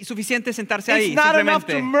suficiente sentarse ahí, It's not enough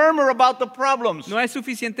to simplemente. murmur about the problems. No es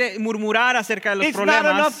suficiente murmurar acerca de los It's not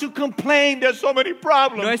enough problemas. to complain. There's so many No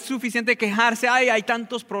problems. es suficiente quejarse, ay, hay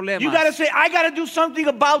tantos You problemas. got to say, I got to do something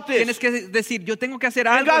about Tienes this. que decir, yo tengo que hacer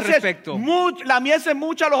And algo al God says, respecto. la mies es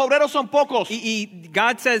mucha, los obreros son pocos. Y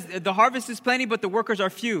God says, the harvest is plenty, but the workers are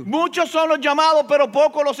few. Muchos son los llamados, pero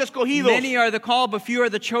pocos los escogidos. Many are the called, but few are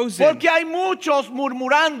the chosen. Porque hay muchos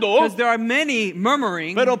murmurando, Because there are many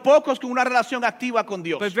murmuring, pero pocos con una relación activa con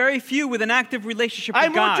Dios. but very few with an active relationship Hay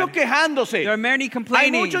with muchos God. quejándose. There are many Hay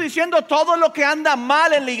complaining. muchos diciendo todo lo que anda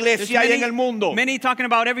mal en la There's iglesia y en el mundo. many talking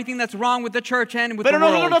about everything that's wrong with the church and with Pero the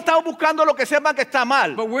nosotros no world. estamos buscando lo que sepan que está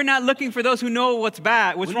mal. But we're we're not looking for those who know what's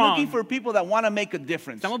bad, what's We're looking wrong. for people that want to make a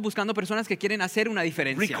difference. Estamos buscando personas que quieren hacer una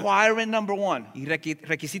diferencia. Requirement number one, Y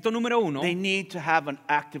requisito número 1, they need to have an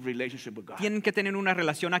active relationship with God. tienen que tener una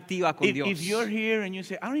relación activa con Dios. If you're here and you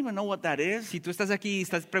say, I don't even know what that is. Si tú estás aquí y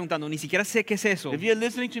estás preguntando, ni siquiera sé qué es eso. If you're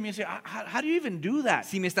listening to me and say, how do you even do that?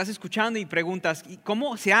 Si me estás escuchando y preguntas, ¿y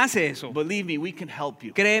cómo se hace eso? Believe me, we can help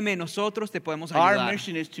you. Créeme, nosotros te podemos Our ayudar.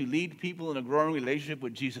 mission is to lead people in a growing relationship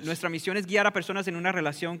with Jesus. Nuestra misión es guiar a personas en una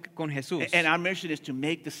relación con Jesús. And our mission is to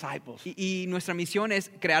make disciples Y nuestra misión es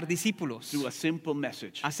crear discípulos through a simple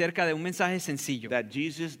message acerca de un mensaje sencillo. that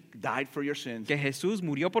Jesus died for your sins Que Jesús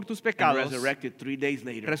murió por tus and pecados, resurrected 3 days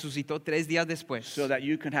later resucitó 3 días después, so that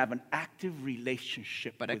you can have an active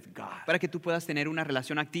relationship with God. para que tú puedas tener una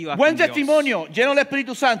relación activa Buen con Dios. testimonio, lleno del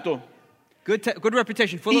Espíritu Santo Good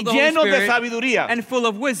reputation, full y of the Holy lleno de Spirit sabiduría. and full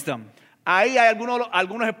of wisdom. Ahí hay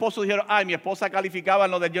algunos esposos dijeron, ay, mi esposa calificaba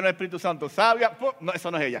en lo de lleno del Espíritu Santo. Sabia, no, eso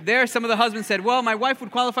no es ella. There, some of the husbands said, well, my wife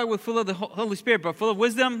would qualify with full of the Holy Spirit, but full of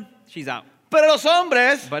wisdom, she's out. Pero los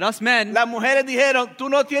hombres, But us men, las mujeres dijeron, tú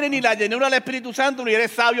no tienes ni la llenura del Espíritu Santo ni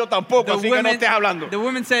eres sabio tampoco, así que no estés hablando. the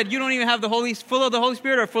women said, you don't even have full of the Holy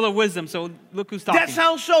Spirit or full of wisdom, so look who's talking. That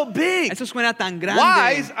sounds so big. Eso suena tan grande.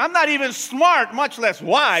 Wise, I'm not even smart, much less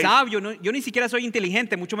wise. Sabio, yo ni siquiera soy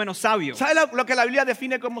inteligente, mucho menos sabio. ¿Sabes lo que la Biblia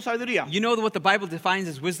define como sabiduría? You know what the Bible defines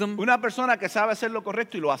as wisdom? Una persona que sabe hacer lo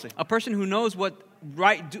correcto y lo hace. A person who knows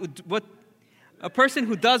a person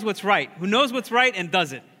who does what's right, who knows what's right and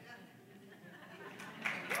does it.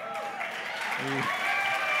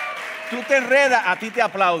 Tú te enredas, a ti te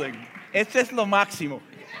aplauden. Este es lo máximo.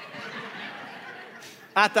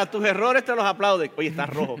 Hasta tus errores te los aplauden. Oye, estás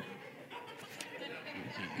rojo.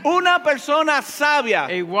 Una persona sabia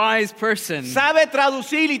A wise person sabe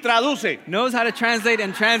traducir y traduce. knows how to translate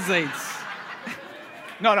and translates.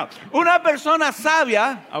 No. Una persona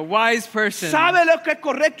sabia A wise person sabe lo que es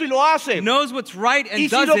correcto y lo hace. knows what's right and Y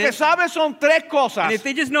si does lo que it. sabe son 3 cosas And if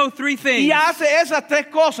they just know 3 things, y hace esas 3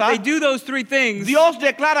 cosas, they do those 3 things, Dios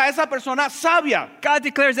declara a esa persona sabia. God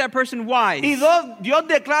declares that person wise. Y Dios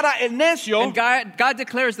declara el necio, And God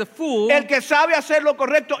declares the fool el que sabe hacer lo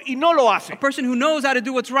correcto y no lo hace. a person who knows how to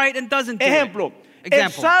do what's right and doesn't do Ejemplo, it. el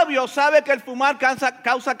Example. sabio sabe que el fumar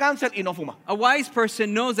causa cáncer y no fuma. A wise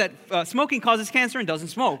person knows that smoking causes cancer and doesn't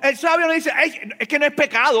smoke. El sabio no dice, es que no es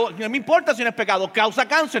pecado, no me importa si no es pecado, causa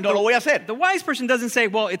cáncer, no lo voy a hacer. The wise person doesn't say,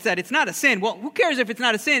 well, it's not a sin. Well, who cares if it's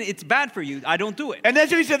not a sin? It's bad for you. I don't do it. El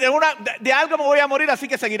necio dice, de algo me voy a morir, así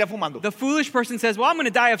que seguiré fumando. The foolish person says, well, I'm going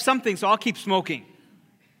to die of something, so I'll keep smoking.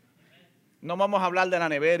 No vamos a hablar de la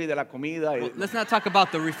nevera y de la comida. Well, let's not talk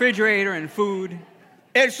about the refrigerator and food.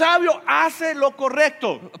 El sabio hace lo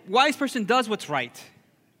correcto. A wise person does what's right.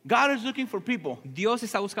 God is looking for people Dios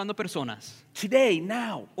está buscando personas. today,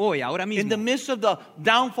 now, Hoy, ahora in the mismo. midst of the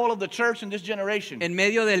downfall of the church in this generation. En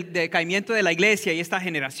medio del decaimiento de la iglesia y esta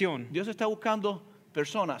generación. Dios está buscando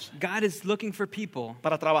personas God is looking for people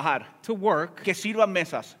para trabajar, to work que sirvan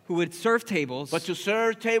mesas. who would serve tables. But to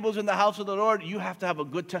serve tables in the house of the Lord, you have to have a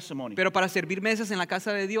good testimony. Pero para servir mesas en la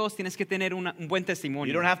casa de Dios tienes que tener un buen You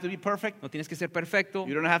testimonio. don't have to be perfect. No tienes que ser perfecto.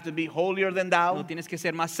 You don't have to be holier than No thou. tienes que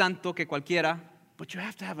ser más santo que cualquiera. But you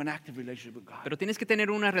have to have an active relationship with God. Pero tienes que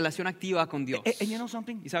tener una relación activa con Dios. And you know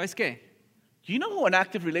something? ¿Y sabes qué? Do you know who an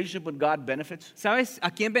active relationship with God benefits? ¿Sabes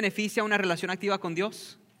a quién beneficia una relación activa con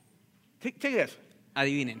Dios? Take this.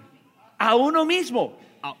 Adivinen. A uno mismo.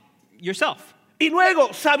 Yourself. Y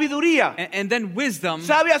luego, sabiduría. And then wisdom.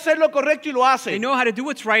 Sabe hacer lo correcto y lo hace. They know how to do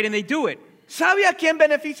what's right and they do it. ¿Sabe a quién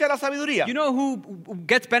beneficia la sabiduría? You know who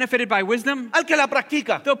gets benefited by wisdom? Al que la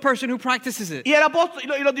practica. The person who practices it. Y el apóstol,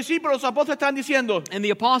 y los discípulos, los apóstoles están diciendo, And the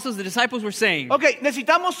apostles, the disciples were saying, ok,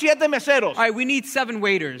 necesitamos 7 meseros, all right, we need 7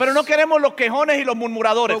 waiters. pero no queremos los quejones y los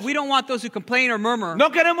murmuradores. But we don't want those who complain or murmur. No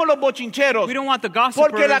queremos los bochincheros. We don't want the gossipers.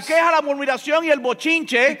 Porque la queja, la murmuración y el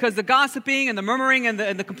bochinche Because the gossiping and the murmuring and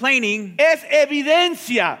the complaining es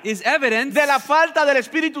evidencia is evidence de la falta del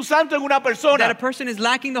Espíritu Santo en una that a persona. person is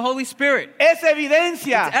lacking the Holy Spirit, Es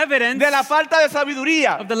evidencia It's evidence de la falta de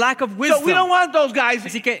sabiduría. of the lack of So wisdom. we don't want those guys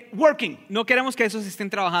Así que working. no queremos que esos estén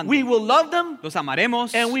trabajando. We will love them Los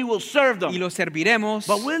amaremos and we will serve y them. los serviremos.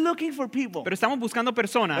 But we're looking for people Pero estamos buscando that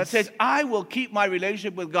personas says, I will keep my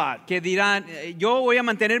relationship with God. que dirán, yo voy a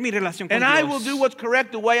mantener mi relación con And I will do Dios. what's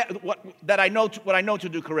correct the way what I know to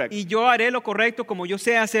do correct. Y yo haré lo correcto como yo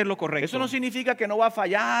sé hacer lo correcto. Eso no significa que no va a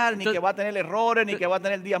fallar, ni que va a tener errores, ni que va a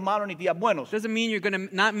tener días malos, ni días buenos. Doesn't mean you're going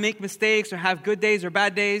to not make mistakes or have good days or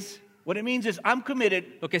bad days. What it means is I'm committed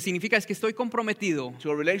Lo que significa es que estoy comprometido to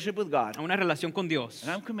a relationship with God. a una relación con Dios.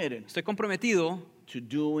 And I'm committed Estoy comprometido to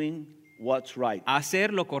doing what's right. a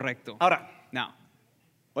hacer lo correcto. Ahora, Now,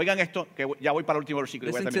 Oigan esto, que ya voy para el último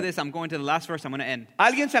versículo. Listen to this. I'm going to the last verse. I'm going to end.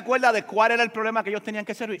 ¿Alguien se acuerda de cuál era el problema que ellos tenían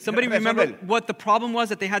que resolver? Somebody remember what the problem was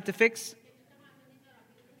that they had to fix?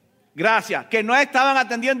 Gracias. Que no estaban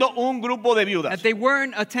atendiendo un grupo de viudas. That they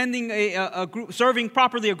weren't attending a group, serving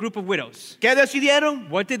properly a group of widows. ¿Qué decidieron?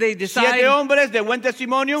 What did they decide? 7 hombres de buen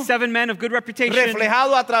testimonio, 7 men of good reputation,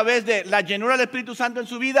 reflejado a través de la llenura del Espíritu Santo en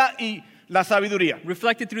su vida y la sabiduría.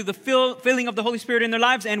 reflected through the filling of the Holy Spirit in their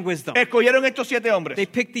lives and wisdom. Escogieron estos 7 hombres. They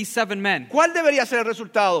picked these 7 men. ¿Cuál debería ser el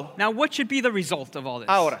resultado? Now, what should be the result of all this?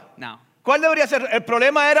 Ahora. Now, ¿Cuál debería ser? El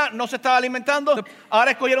problema era no se estaba alimentando.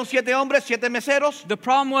 Ahora escogieron 7 hombres, 7 meseros. the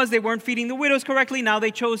problem was they weren't feeding the widows correctly. Now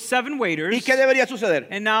they chose 7 waiters. ¿Y qué debería suceder?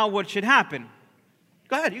 And now what should happen?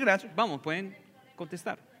 Go ahead, you can answer. Vamos, pueden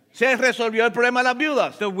contestar. Se resolvió el problema de las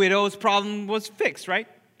viudas. The widow's problem was fixed, right?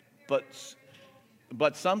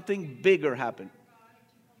 But something bigger happened.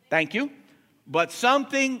 Thank you. But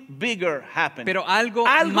something bigger happened. Pero algo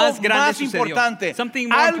más grande más sucedió. importante. Something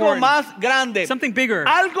more Algo important. más grande. Something bigger.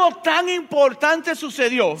 Algo tan importante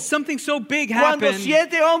sucedió. Something so big Cuando happened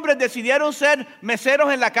 7 hombres decidieron ser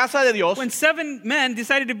meseros en la casa de Dios, when 7 men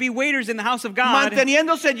decided to be waiters in the house of God,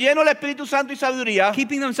 manteniéndose llenos del Espíritu Santo y sabiduría.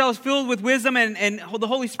 keeping themselves filled with wisdom and the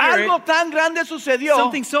Holy Spirit. Algo tan grande sucedió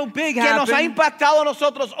Something so big que nos ha happened impactado a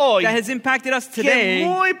nosotros hoy, that has impacted us que today,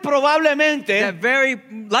 muy probablemente, that very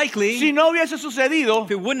likely, si no hubiese sucedido,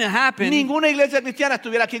 if it wouldn't have happened, ninguna iglesia cristiana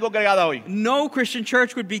estuviera aquí congregada hoy. no Christian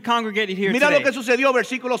church would be congregated here Mira lo today. que sucedió,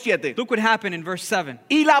 versículo 7. Look what happened in verse 7.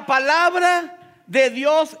 Y la palabra de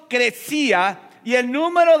Dios crecía y el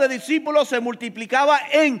número de discípulos se multiplicaba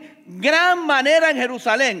en gran manera en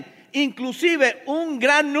Jerusalén. Inclusive un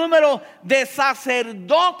gran número de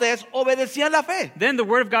sacerdotes obedecían la fe. Then the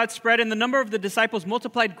word of God spread, and the number of the disciples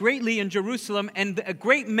multiplied greatly in Jerusalem, and a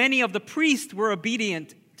great many of the priests were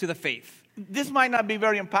obedient to the faith. This might not be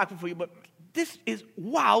very impactful for you, but this is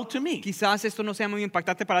wow to me. Quizás esto no sea muy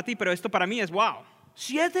impactante para ti, pero esto para mí es wow.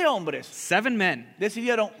 7 hombres 7 men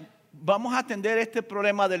decidieron, vamos a atender este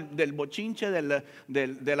problema del bochinche,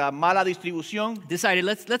 de la mala distribución. decided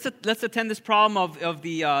let's attend this problem of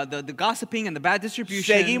the gossiping and the bad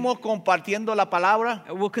distribution. Seguimos compartiendo la palabra.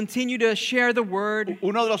 We'll continue to share the word.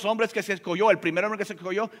 Uno de los hombres que se escogió, el primer hombre que se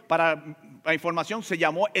escogió para la información, se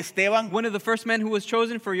llamó Esteban. One of the first men who was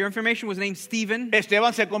chosen, for your information, was named Stephen.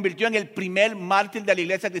 Esteban se convirtió en el primer mártir de la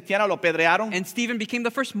iglesia cristiana, lo pedrearon. And Stephen became the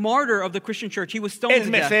first martyr of the Christian church. He was stoned El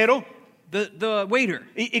to death. mesero. The waiter.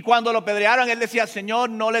 Y cuando lo pedrearon, él decía, Señor,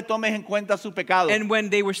 no le tomes en cuenta su pecado. And when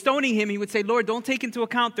they were stoning him, he would say, Lord, don't take into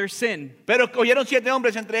account their sin. Pero escogieron 7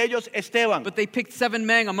 hombres, entre ellos Esteban. But they picked 7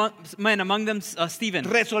 men, among them Stephen.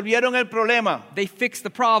 Resolvieron el problema. They fixed the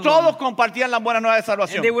problem. Todos compartían la buena nueva de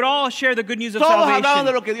salvación. And they would all share the good news of Todos salvation. hablaban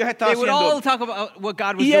de lo que Dios estaba They would haciendo. all talk about what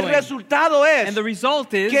God was Y el doing. resultado es And the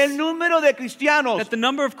result is que el número de cristianos, that the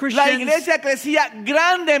number of la Christians, iglesia crecía the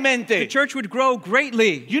grandemente. church would grow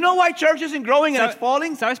greatly. You know why church isn't growing and it's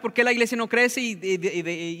falling? ¿Sabes por qué la iglesia no crece y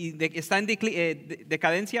está en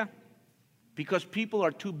decadencia? Because people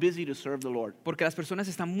are too busy to serve the Lord. Porque las personas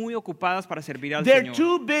están muy ocupadas para servir al They're Señor.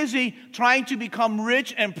 too busy trying to become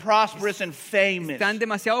rich and prosperous and famous. Están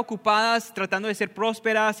demasiado ocupadas tratando de ser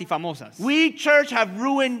prósperas y famosas. We church have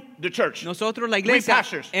ruined the church. Nosotros, la We iglesia,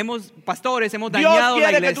 pastors. pastores, hemos Dios dañado la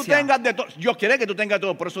quiere que tú iglesia. tengas de todo. Dios quiere que tú tengas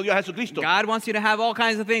todo, por eso Dios Jesucristo. God wants you to have all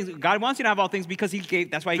kinds of things. God wants you to have all things because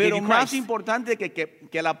that's why He gave Pero you más Christ. importante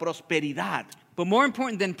que la prosperidad, But more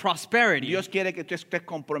important than prosperity, Dios quiere que tú estés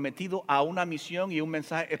comprometido a una misión y un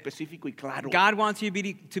mensaje específico y claro. God wants you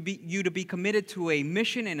to be committed to a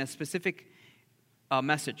mission and a specific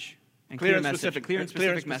message. And Clear and message. specific, Clear and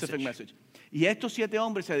clear and specific specific message. message. Y estos 7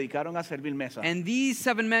 hombres se dedicaron a servir mesas. And these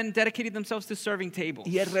 7 men dedicated themselves to serving tables.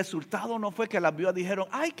 Y el resultado no fue que las viudas dijeron,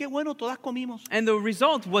 ay, qué bueno, todas comimos. And the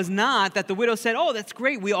result was not that the widow said, oh, that's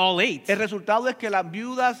great, we all ate. El resultado es que las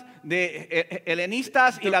viudas de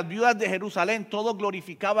helenistas y las viudas de Jerusalén todos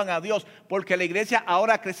glorificaban a Dios porque la iglesia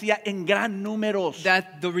ahora crecía en gran números.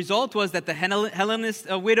 That the result was that the Hellenist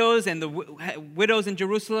widows and the widows in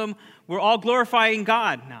Jerusalem were all glorifying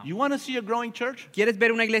God now. You want to see a growing church? ¿Quieres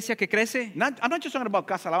ver una iglesia que crece? I'm not just talking about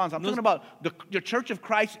Casa Alabanza. I'm talking about the church of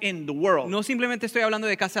Christ in the world. No simplemente estoy hablando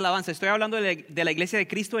de Casa Alabanza, estoy hablando de la iglesia de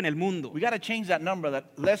Cristo en el mundo. We got to change that number that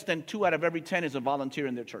less than 2 out of every 10 is a volunteer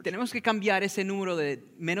in their church. Tenemos que cambiar ese número de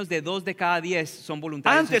menos de 2 de cada 10 son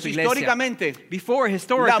voluntarios en Antes, su iglesia. históricamente, Before, las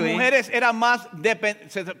historically, mujeres eran más,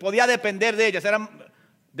 se podía depender de ellas, eran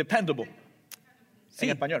dependable. Sí.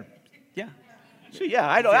 En español. yeah. Sí,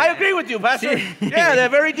 yeah, I agree with you, Pastor. Sí. Yeah, they're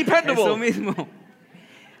very dependable. Eso mismo.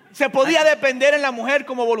 Se podía depender en la mujer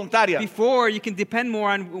como voluntaria. Before, you can depend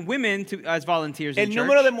more on women as volunteers El in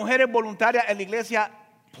número church. de mujeres voluntarias en la iglesia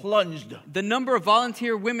plunged. The number of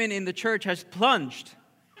volunteer women in the church has plunged.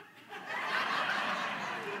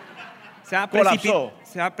 Se ha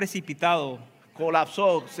precipitado.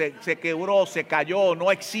 Colapsó, se quebró, se cayó, no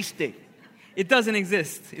existe. It doesn't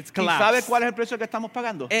exist. It's ¿Y collapsed. sabe cuál es el precio que estamos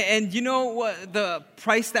pagando? And you know what the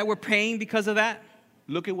price that we're paying because of that?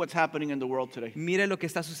 Look at what's happening in the world today. Mire lo que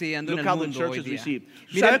está sucediendo Look en el how the mundo church hoy is día. received.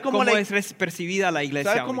 Mire ¿Sabe cómo cómo es percibida la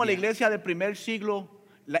iglesia ¿Sabe cómo hoy la día? iglesia del primer siglo,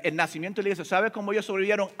 el nacimiento de la iglesia, sabe cómo ellos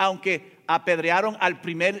sobrevivieron aunque apedrearon al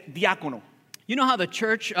primer diácono? You know how the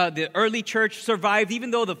church, the early church survived even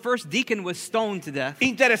though the first deacon was stoned to death?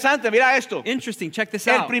 Interesante, mira esto. Interesting, check this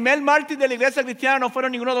El out. primer mártir de la iglesia cristiana no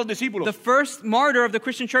fueron ninguno de los discípulos. The first martyr of the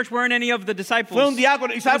Christian church weren't any of the disciples. Fue un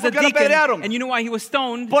diácono. ¿Y It sabe was por a qué lo deacon, apedrearon? and you know why he was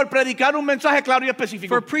stoned? Por predicar un mensaje claro y específico.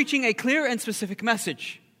 For preaching a clear and specific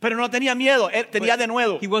message. Pero no tenía miedo, él tenía de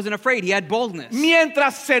nuevo. He wasn't afraid, he had boldness.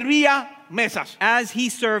 Mientras servía mesas. As he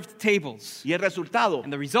served tables. Y el resultado,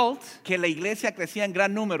 And the result que la iglesia crecía en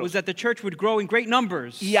gran número. was that the church would grow in great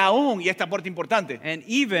numbers. Y aún, y esta parte importante, And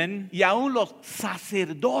even, y aún los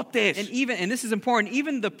sacerdotes. and this is important,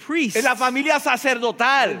 even the priests, En la familia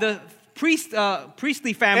sacerdotal. the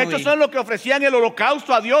priestly family, Estos son los que ofrecían el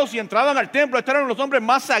holocausto a Dios y entraban al templo. Estos eran los hombres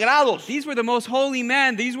más sagrados. these were the most holy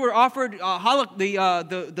men. These were offered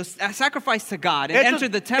the sacrifice to God and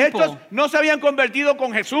entered the temple. Estos no se habían convertido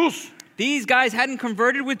con Jesús. These guys hadn't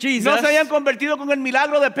converted with Jesus. No se habían convertido con el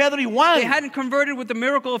milagro de Pedro y They Juan. hadn't converted with the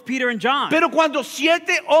miracle of Peter and John. Pero cuando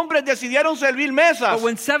 7 hombres decidieron servir mesas, But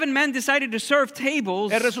when 7 men decided to serve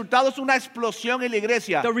tables, el resultado es una explosión en la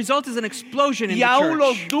iglesia. the result is an explosion in Y the aún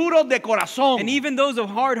los church. duros de corazón And even those of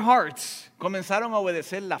hard hearts comenzaron a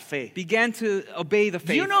obedecer la fe. began to obey the Do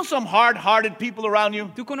faith. you know some hard-hearted people around you?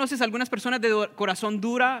 ¿Tú conoces algunas personas de corazón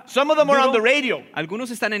dura? Some of them are on duro? the radio. Algunos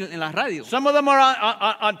están en la radio. Some of them are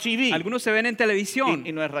on TV. Algunos se ven en televisión.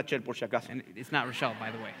 Y no es Rachel, por si acaso. And it's not Rochelle, by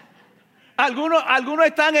the way. Algunos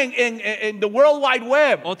están en the World Wide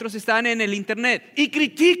Web. Otros están en el internet. Y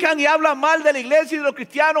critican y hablan mal de la iglesia y de los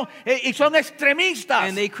cristianos y son extremistas.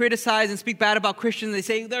 And they criticize and speak bad about Christians. They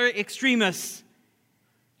say they're extremists.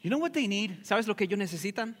 You know what they need? ¿Sabes lo que ellos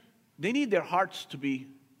necesitan? They need their hearts to be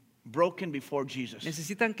broken before Jesus.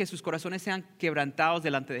 Necesitan que sus corazones sean quebrantados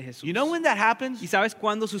delante de Jesús. You know when that happens? ¿Y sabes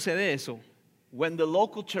cuándo sucede eso? When the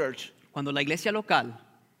local church, Cuando la iglesia local,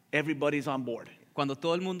 everybody's on board. cuando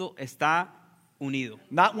todo el mundo está unido.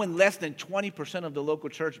 Not when less than 20% of the local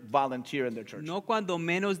church volunteer in their church. No cuando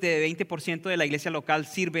menos de 20% de la iglesia local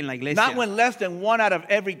sirve en la iglesia. Not when less than 2 out of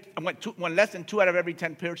every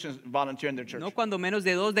 10 persons volunteer in their church. No cuando menos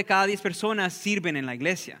de 2 de cada 10 personas sirven en la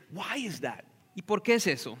iglesia. Why is that? ¿Y por qué es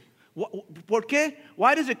eso? ¿Por qué?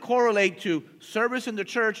 Why does it correlate to service in the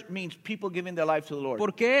church means people giving their life to the Lord?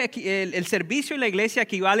 ¿Por qué el servicio en la iglesia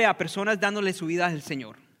equivale a personas dándole su vida al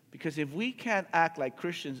Señor? Because if we can't act like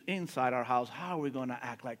Christians inside our house, how are we going to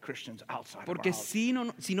act like Christians outside Porque of our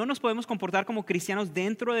house? si no nos podemos comportar como cristianos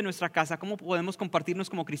dentro de nuestra casa, ¿cómo podemos comportarnos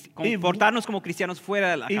como cristianos fuera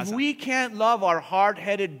de la If casa? we can't love our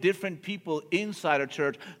hard-headed different people inside a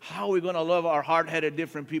church, how are we going to love our hard-headed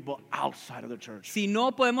different people outside of the church? Si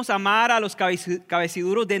no podemos amar a los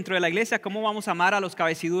cabeciduros dentro de la iglesia, ¿cómo vamos a amar a los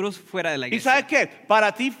cabeciduros fuera de la ¿Y iglesia? sabes qué?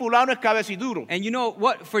 Para ti fulano es cabeciduro. And you know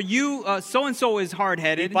what? For you, so and so is Y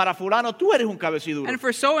hard-headed, para fulano tú eres un cabeciduro. and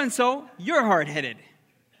for so and so, you're hard-headed.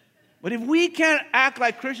 But if we can't act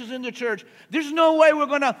like Christians in the church, there's no way we're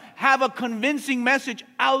going to have a convincing message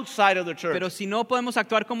outside of the church. Pero si no podemos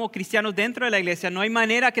actuar como cristianos dentro de la iglesia, no hay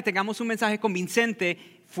manera que tengamos un mensaje convincente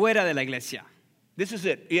fuera de la iglesia. This is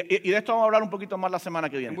it. Y de esto vamos a hablar un poquito más la semana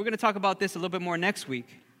que And viene. we're going to talk about this a little bit more next week.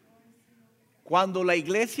 Cuando la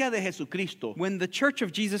iglesia de Jesucristo When the church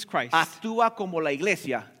of Jesus Christ actúa como la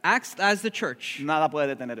iglesia, acts as the church, nada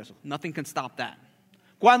puede detener eso. nothing can stop that.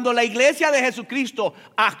 Cuando la iglesia de Jesucristo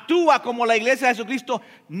actúa como la iglesia de Jesucristo,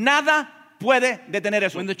 nada puede detener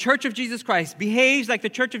eso. When the church of Jesus Christ behaves like the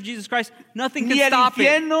church of Jesus Christ, nothing Ni can el stop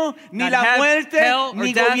infierno, it. ni Not la muerte, hell or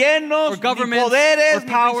ni death, gobiernos, or ni governments, poderes, or ni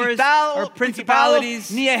powers, or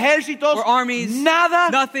principalities, ni ejércitos, or armies,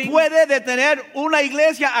 nada nothing puede detener una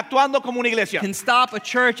iglesia actuando como una iglesia. can stop a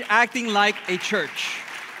church acting like a church.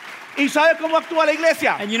 ¿Y sabe cómo actúa la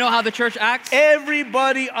iglesia? And you know how the church acts?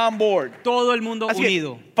 Everybody on board. Todo el mundo Así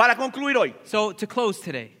unido. es, para concluir hoy, So to close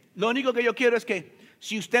today, lo único que yo quiero es que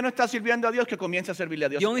si usted no está sirviendo a Dios, que comience a servirle a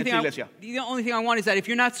Dios the only en su iglesia. thing I want is that if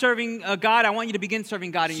you're not serving God, I want you to begin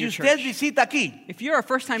serving God in Si your usted church. visita aquí, If you're a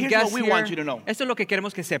first-time here's guest what we here, want you to know. esto es lo que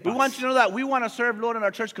queremos que we sepas. want you to know that we want to serve Lord in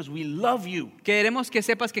our church because we love you. Queremos que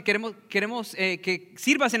sepas que queremos que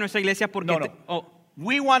sirvas en nuestra iglesia porque No.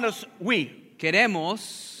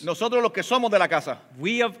 Queremos, nosotros los que somos de la casa,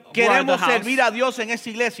 who are the queremos house, servir a Dios en esta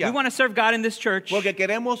we iglesia. want to serve God in this church Porque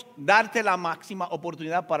queremos darte la máxima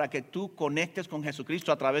oportunidad para que tú conectes con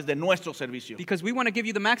Jesucristo a través de nuestro servicio. because we want to give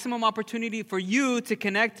you the maximum opportunity for you to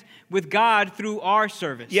connect with God through our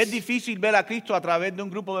service. Y es difícil ver a Cristo a través de un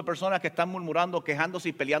grupo de personas que están murmurando, quejándose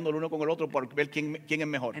y peleando el uno con el otro por ver quién es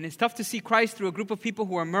mejor. And it's tough to see Christ through a group of people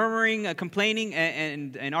who are murmuring, complaining,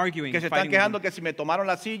 and arguing. Que se están fighting with quejando you. que si me tomaron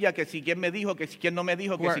la silla, que si quién me dijo, que si quién no me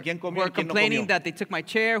dijo, Who que are, si quién who comió are y quién no complaining comió. that they took my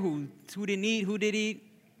chair, who didn't eat, who did eat,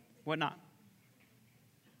 whatnot.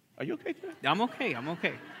 Are you okay today? I'm okay.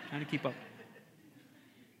 Trying to keep up.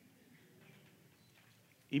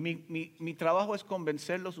 Y mi trabajo es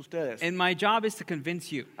convencerlos ustedes. And my job is to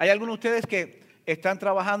convince you. Hay algunos de ustedes que están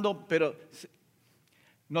trabajando, pero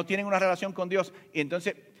no tienen una relación con Dios y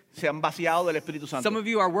entonces se han vaciado del Espíritu Santo. Some of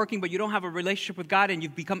you are working, but you don't have a relationship with God, and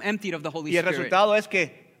you've become emptied of the Holy Y el Spirit. resultado es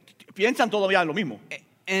que piensan todavía lo mismo.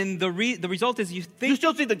 And the result is you You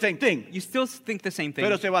still think the same thing, still think the same thing,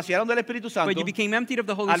 pero se vaciaron del Espíritu Santo. but you became emptied of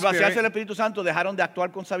the Holy Al vaciarse del Spirit. Espíritu Santo dejaron de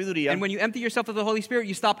actuar con sabiduría And when you empty yourself of the Holy Spirit,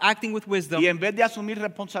 you stop acting with wisdom. y en vez de asumir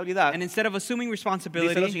responsabilidad, And instead of assuming dice lo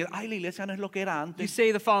responsibility, siguiente: ay, la iglesia no es lo que era you antes.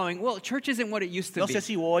 say the following: well, church isn't what it used to No be. sé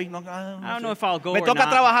si voy. No I don't sé. know if I'll go Me or toca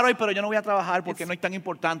not. trabajar hoy, pero yo no voy a trabajar porque no es tan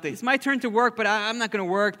importante. It's my turn to work, but I'm not going to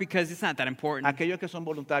work because it's not that important. Aquellos que son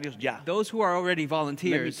voluntarios ya. Those who are already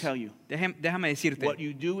volunteers, tell you. déjame decirte, What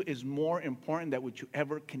you do is more important than what you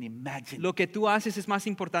ever can imagine. lo que tú haces es más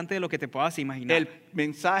importante de lo que te puedas imaginar. El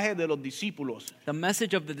mensaje de los discípulos The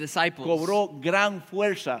message of the disciples cobró gran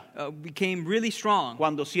fuerza became really strong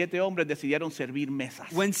cuando 7 hombres decidieron servir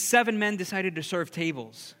mesas. when 7 men decided to serve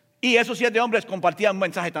tables. Y esos 7 hombres compartían un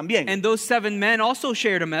mensaje también. And those 7 men also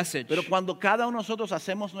shared a message. Pero cuando cada uno de nosotros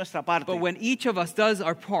hacemos nuestra parte, But when each of us does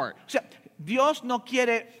our part, o sea, Dios no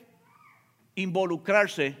quiere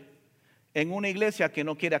involucrarse en una iglesia que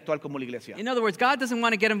no quiere actuar como la iglesia. in other words, God doesn't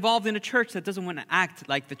want to get involved in a church that doesn't want to act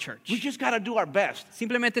like the church. We just got to do our best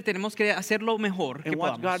Simplemente tenemos que hacer lo mejor que and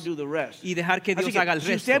watch God podamos do the rest. y dejar que Así Dios que, haga el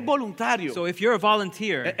si usted es resto. voluntario So if you're a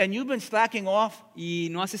volunteer and you've been slacking off, y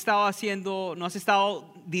no has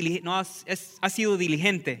sido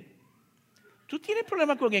diligente, tú tienes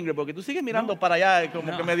problemas con Ingrid porque tú sigues mirando para allá como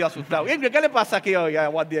No. que medio asustado. Ingrid, ¿qué le pasa aquí hoy a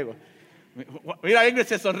Juan Diego? Mira, Ingrid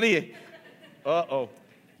se sonríe. Oh.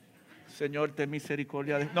 Señor, ten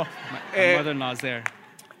misericordia de... No. my mother-in-law's there.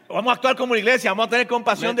 Vamos a actuar como iglesia, vamos a tener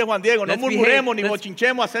compasión de Juan Diego. No let's murmuremos ni behave,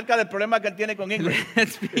 bochinchemos acerca del problema que él tiene con Ingrid.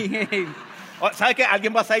 Let's behave. ¿Sabes qué?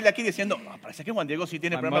 Alguien va a salir de aquí diciendo, parece que Juan Diego sí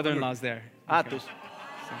tiene My problemas con Ingrid. mother-in-law's there. Ah, tú.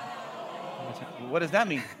 What does that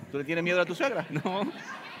mean? ¿Tú le tienes miedo a tu suegra? No,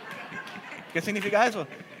 ¿Qué significa eso?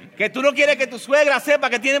 Que tú no quieres que tu suegra sepa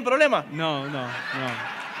que tienen problemas. no.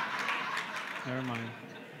 Never mind.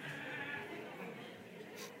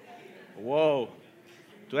 Wow.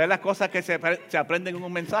 Tú ves las cosas que se aprenden en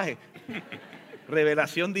un mensaje.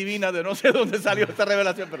 Revelación divina de no sé dónde salió esta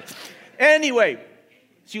revelación. Pero anyway,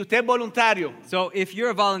 si usted es voluntario So if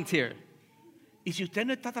you're a volunteer y si usted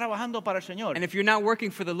no está trabajando para el Señor, and if you're not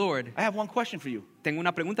working for the Lord, I have one question for you. tengo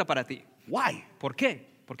una pregunta para ti. Why? ¿Por qué?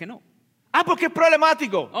 ¿Por qué no? Ah, porque es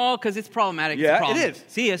problemático. Oh, because it's problematic. Yeah, it's a problem. it is.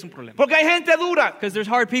 Sí, es un problema. Porque hay gente dura. Because there's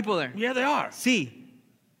hard people there. Yeah, they are. Sí,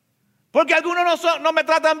 Porque algunos no me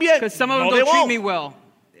tratan bien. because some of them No, they don't treat won't. me well.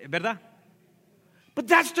 ¿Verdad? But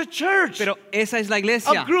that's the church. Pero esa es la A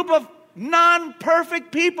iglesia. group of non-perfect Un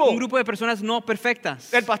people. grupo de personas no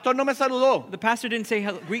perfectas. El pastor no me saludó. The pastor didn't say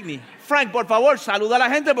hello, greet me. Frank, por favor, saluda a la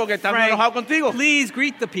gente porque están Frank, enojados contigo. please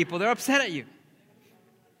greet the people. They're upset at you.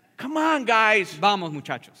 Come on, guys. Vamos,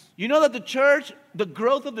 muchachos. You know that the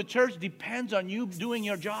growth of the church depends on you doing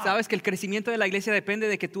your job. Sabes que el crecimiento de la iglesia depende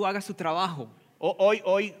de que tú hagas tu trabajo.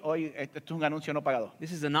 Hoy, esto es un anuncio no pagado.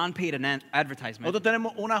 This is a non-paid advertisement. Nosotros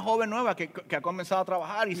tenemos una joven nueva que ha comenzado a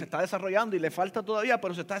trabajar y se está desarrollando y le falta todavía,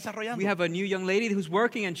 pero se está desarrollando. We have a new young lady who's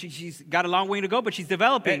working and she's got a long way to go, but she's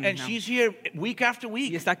developing. And now. she's here week after Y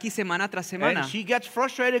week. está aquí semana tras semana. And she gets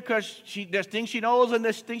frustrated because there's things she knows and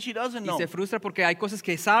there's things she doesn't Y know. se frustra porque hay cosas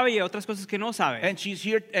que sabe y otras cosas que no sabe. And she's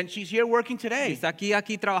here working Y today. está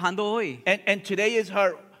aquí trabajando hoy. And today is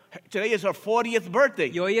her 40th birthday.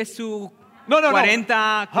 Y hoy es su No.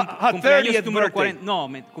 40 Her cumpleaños 30th número birthday. 40. No,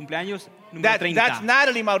 cumpleaños número 30. That's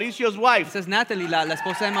Natalie, Mauricio's wife. Esa es Natalie, la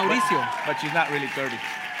esposa de Mauricio. But she's not really 30.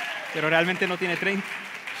 Pero realmente no tiene 30.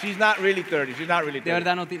 She's not really 30. She's not really 30. De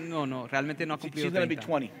verdad no, realmente no ha cumplido She's going to be 30.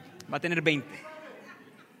 20. Va a tener 20.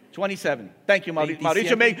 27. Thank you, Mauricio.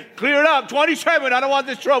 27. Mauricio, clear it up. 27. I don't want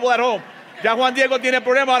this trouble at home. Ya Juan Diego tiene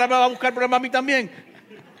problemas, ahora me va a buscar problemas a mí también.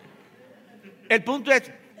 El punto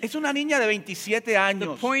es, Es una niña de 27 The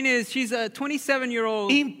años. point is, she's a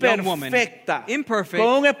 27-year-old young woman. Imperfecta. Imperfect.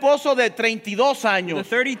 Con un esposo de 32 The años.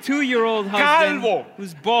 32-year-old husband Calvo.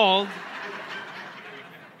 who's bald.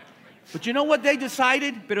 But you know what they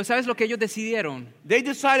decided? Pero ¿sabes lo que ellos decidieron? They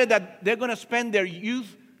decided that they're going to spend their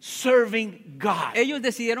youth serving God. Ellos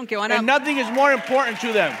decidieron que And nothing is more important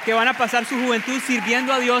to them. van a pasar su juventud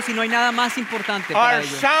sirviendo a Dios y no hay nada más importante para Our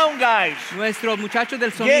ellos. sound guys Nuestros muchachos del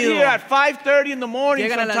get sonido here at 5:30 in the morning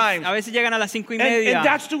llegan sometimes. a veces llegan a las 5:30. And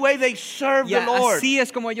that's the way they serve Y the Lord. así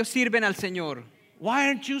es como ellos sirven al Señor. Why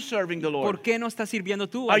aren't you serving the Lord? ¿Por qué no estás sirviendo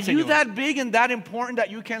tú Are al you Señor? that big and that important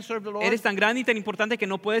that you can't serve the Lord? ¿Eres tan grande y tan importante que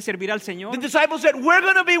no puedes servir al Señor? The disciples said, we're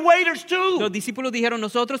going to be waiters too. Los discípulos dijeron,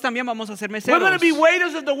 nosotros también vamos a ser We're meseros. going to be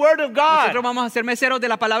waiters of the Word of Nosotros God. vamos a ser meseros de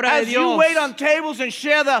la palabra de As you Dios. wait on tables and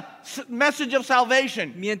share the message of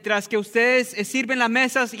salvation. Mientras que ustedes sirven las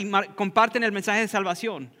mesas y comparten el mensaje de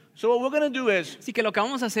salvación. So what we're going to do is, Así que lo que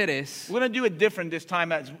vamos a hacer es, we're going to do it different this time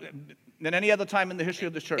than any other time in the history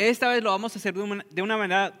of the church. esta vez lo vamos a hacer de una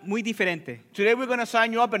manera muy diferente. Today we're going to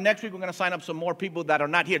sign you up, and next week we're going to sign up some more people that are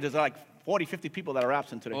not here. There's like 40, 50 people that are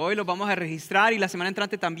absent today. Hoy los vamos a registrar y la semana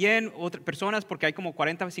entrante también otras personas porque hay como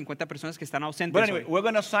 40 o 50 personas que están ausentes But anyway, hoy. we're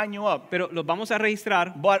going to sign you up. Pero los vamos a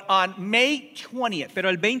registrar. But on May 20th, Pero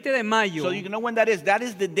el 20 de mayo, so you know when that is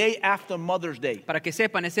the day after Mother's Day. para que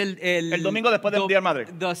sepan, es el domingo después del Día de la Madre.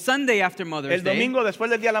 The Sunday after Mother's El domingo después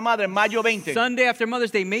del Día de la Madre, mayo 20. Day. Sunday after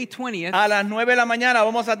Mother's Day, May 20th. A las 9 de la mañana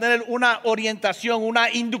vamos a tener una orientación,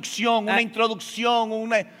 una inducción, una introducción,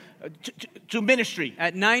 to ministry.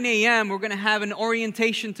 At 9 a.m., we're going to have an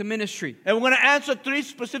orientation to ministry. And we're going to answer 3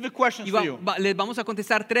 specific questions Y for you. les vamos a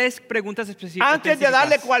contestar 3 preguntas específicas. Antes de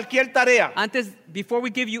darle cualquier tarea. Before we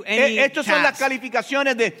give you any Estas son las task,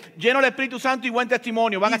 calificaciones de lleno del Espíritu Santo y buen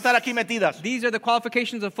testimonio. Van a estar aquí metidas. these are the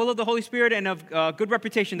qualifications of full of the Holy Spirit and of good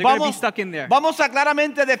reputation. They're going to be stuck in there. Vamos a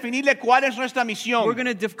claramente definirle cuál es nuestra We're misión.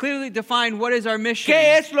 going to clearly define what is our mission.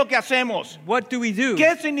 ¿Qué es lo que hacemos? What do we do?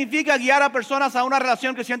 ¿Qué significa guiar a personas a una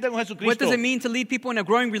relación creciente con What Jesucristo? does it mean to lead people in a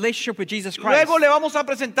growing relationship with Jesus Christ? Luego le vamos a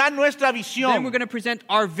presentar nuestra Then we're visión. going to present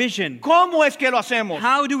our vision. ¿Cómo es que lo hacemos?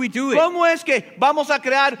 How do we do it? ¿Cómo es que vamos a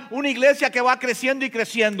crear una iglesia que va creciendo y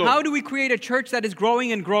creciendo? How do we create a church that is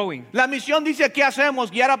growing and growing? La misión dice ¿qué hacemos?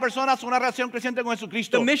 Guiar a personas a una relación creciente con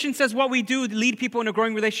Jesucristo. The mission says what we do to lead people in a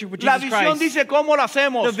growing relationship with La Jesus visión Christ. dice cómo lo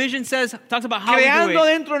hacemos. The vision talks about how we Creando do it.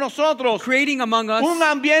 dentro de nosotros Creating among us un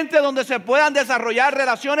ambiente donde se puedan desarrollar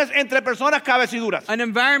relaciones entre personas cabeciduras. an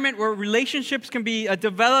environment where relationships can be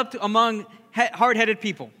developed among hard-headed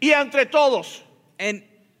people Y entre todos, and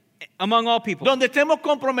among all people. donde estemos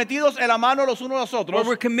comprometidos en la mano los unos a los Where otros.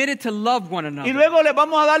 we're committed to love one Y another. luego les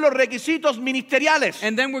vamos a dar los requisitos ministeriales.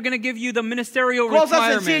 And then we're going to give you the ministerial Cosas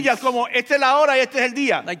requirements. sencillas como esta es la hora y este es el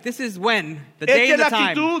día. Like this is when, the day Esta es and la the time.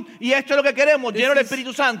 actitud y esto es lo que queremos, lleno del This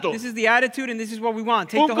Espíritu Santo. This is the attitude and this is what we want.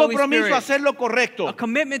 Take Un the Holy compromiso a Spirit. hacer lo correcto. A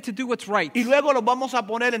commitment to do what's right. Y luego los vamos a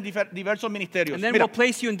poner en diversos ministerios. And then Mira, we'll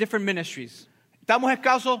place you in different ministries. estamos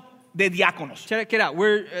escasos de diáconos. Check it out.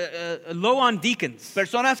 We're low on deacons.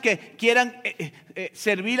 Personas que quieran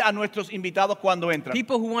servir a nuestros invitados cuando entran.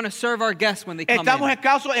 People who want to serve our guests when they come Estamos in.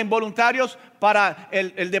 escasos en voluntarios para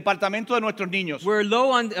el departamento de nuestros niños. We're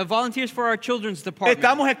low on volunteers for our children's department.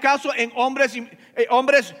 Estamos escasos en hombres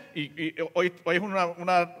y hoy es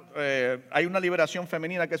hay una liberación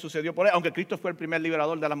femenina que sucedió por ahí, aunque Cristo fue el primer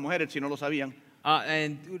liberador de las mujeres, si no lo sabían.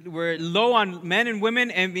 And we're low on men and women.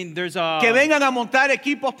 I mean, there's Que vengan a montar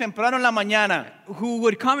equipos temprano en la mañana. who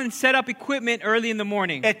would come and set up equipment early in the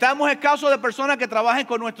morning. Estamos escasos de personas que trabajen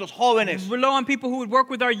con nuestros jóvenes. We're low on people who would work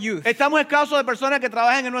with our youth. Estamos escasos de personas que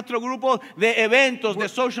trabajen en nuestro grupo de eventos, de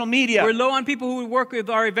social media. We're low on people who would work with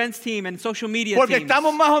our events team and social media Porque teams.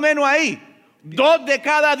 estamos más o menos ahí. 2 de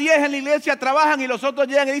cada 10 en la iglesia trabajan y los otros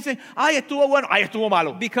llegan y dicen, ay, estuvo bueno, ay, estuvo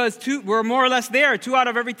malo. Because we're more or less there. 2 out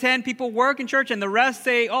of every 10 people work in church, and the rest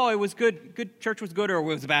say, "Oh, it was good. Good church was good, or it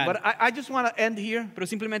was bad." But I just want to end here. Pero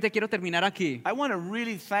simplemente quiero terminar aquí. I want to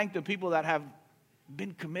really thank the people that have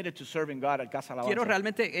been committed to serving God at Casa Quiero Alabanza.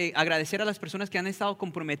 realmente agradecer a las personas que han estado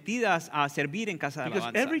comprometidas a servir en Casa de Because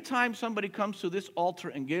Alabanza. every time somebody comes to this altar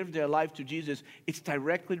and gives their life to Jesus, it's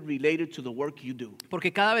directly related to the work you do.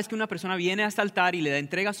 Porque cada vez que una persona viene a este altar y le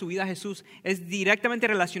entrega su vida a Jesús, es directamente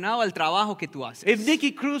relacionado al trabajo que tú haces. If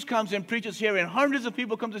Nicky Cruz comes and preaches here and hundreds of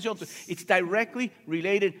people come to the altar, it's directly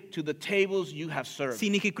related to the tables you have served. Si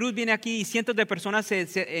Nicky Cruz viene aquí y cientos de personas se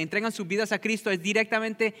entregan sus vidas a Cristo, es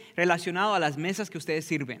directamente relacionado a las mesas que ustedes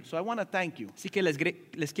sirven. So I want to thank you. Así que les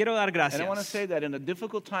quiero dar And I want to gracias. say that in the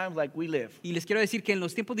difficult times like we live, Y les quiero decir que en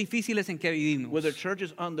los tiempos difíciles en que vivimos, where the church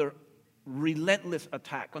is under relentless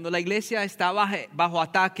attack. Cuando la iglesia está bajo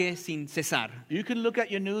ataque sin cesar. You can look at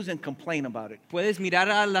your news and complain about it. Puedes mirar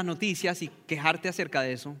a las noticias y quejarte acerca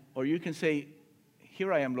de eso. Or you can say,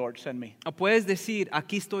 here I am, Lord, send me. O puedes decir,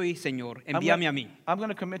 aquí estoy, Señor, envíame a mí. I'm going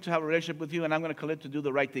to commit to have a relationship with you and I'm going to commit to do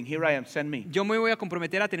the right thing. Here I am, send me. Yo me voy a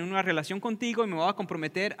comprometer a tener una relación contigo y me voy a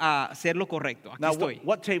comprometer a hacer lo correcto. Aquí Now, estoy.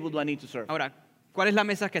 what table do I need to serve? Ahora, ¿cuál es la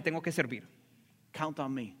mesa que tengo que servir? Count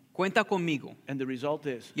on me. Cuenta conmigo. And the result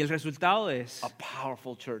is Y el resultado es a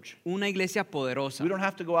powerful church. una iglesia poderosa. We don't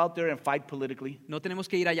have to go out there and fight politically. No tenemos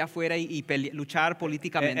que ir allá afuera y luchar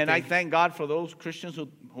políticamente. And I thank God for those Christians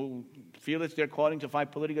who feel it's their calling to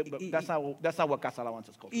fight politically, but that's not what Casa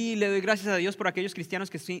Alabanza is called. Y le doy gracias a Dios por aquellos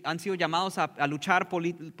cristianos que han sido llamados a luchar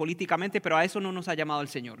políticamente, pero a eso no nos ha llamado el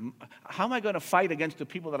Señor. How am I going to fight against the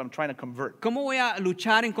people that I'm trying to convert? ¿Cómo voy a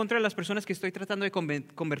luchar en contra de las personas que estoy tratando de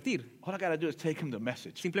convertir? All I got to do is take them the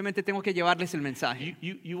message. Simplemente tengo que llevarles el mensaje.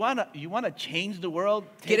 You wanna change the world?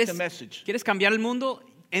 Take the message. ¿Quieres cambiar el mundo?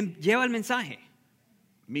 Lleva el mensaje.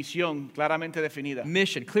 Misión claramente definida.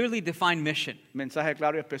 Mission, clearly defined mission. Mensaje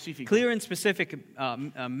claro y específico. Clear and specific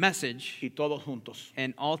message. Y todos juntos.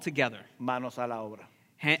 And all together. Manos a la obra.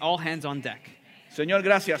 All hands on deck. Señor,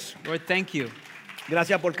 gracias. Lord, thank you.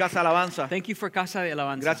 Gracias por Casa Alabanza. Thank you for Casa de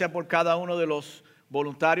Alabanza. Gracias por cada uno de los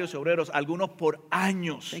voluntarios y obreros, algunos por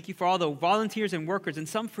años. Thank you for all the volunteers and workers, and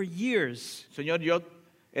some for years. Señor, yo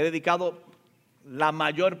he dedicado la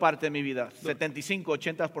mayor parte de mi vida,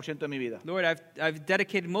 75-80% de mi vida, Lord, I've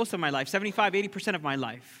dedicated most of my life, 75-80% of my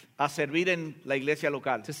life, a servir en la iglesia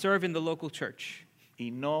local. to serve in the local church. Y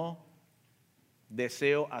no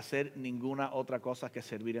deseo hacer ninguna otra cosa que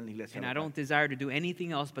servir en la iglesia And I local. don't desire to do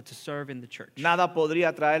anything else but to serve in the church. Nada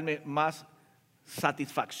podría traerme más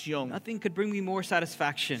satisfacción, Nothing could bring me more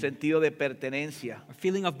satisfaction, sentido de pertenencia, a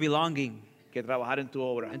feeling of belonging, que trabajar en tu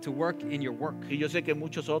obra. and to work in your work. Y yo sé que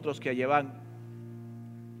muchos otros que llevan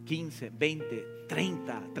 15, 20,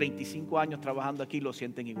 30, 35 años trabajando aquí lo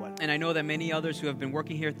sienten igual. And I know that many others who have been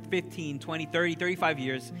working here 15, 20, 30, 35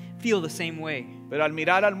 years feel the same way. Pero al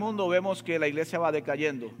mirar al mundo vemos que la iglesia va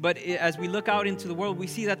decayendo. But as we look out into the world, we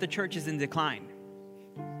see that the church is in decline.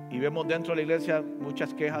 Y vemos dentro de la iglesia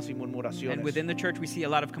muchas quejas y And murmuraciones. within the church, we see a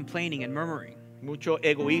lot of complaining and murmuring, Mucho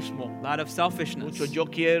egoísmo. a lot of selfishness. Mucho yo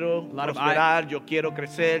quiero lot of prosperar, yo quiero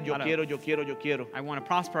crecer, yo lot of- quiero. I want to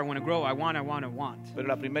prosper, I want to grow, I want. Pero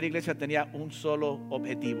la primera iglesia tenía un solo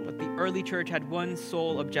objetivo. But the early church had one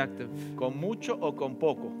sole objective. Con mucho o con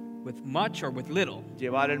poco, With much or with little,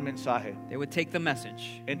 llevar el mensaje. they would take the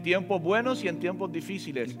message. En tiempos buenos y en tiempos In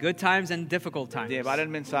difíciles, good times and difficult times, llevar el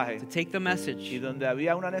mensaje. to take the Y message. donde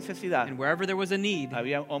había una necesidad, And wherever there was a need,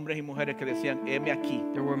 había hombres y mujeres que decían, heme aquí,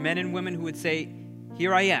 there were men and women who would say,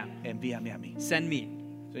 here I am, envíame a mí. send me.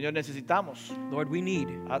 Señor, necesitamos, Lord, we need,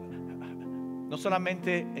 no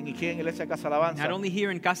solamente aquí en Iglesia Casa Alabanza, not only here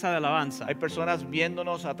in Casa de Alabanza, hay personas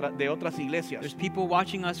viéndonos de otras there's iglesias. people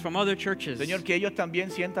watching us from other churches. Señor, que ellos también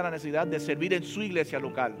sientan la necesidad de servir en su iglesia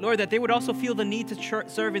local. Lord, that they would also feel the need to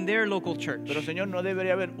serve in their local church. Pero Señor, no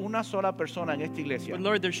debería haber una sola persona en esta iglesia But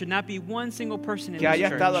Lord, there should not be one single person in que this haya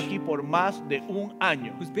estado church aquí por más de un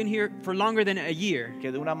año who's been here for longer than a year, que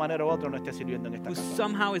de una manera u otra no esté sirviendo en esta who casa.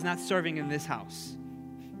 somehow is not serving in this house.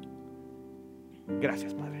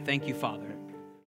 Gracias, Padre. Thank you, Father.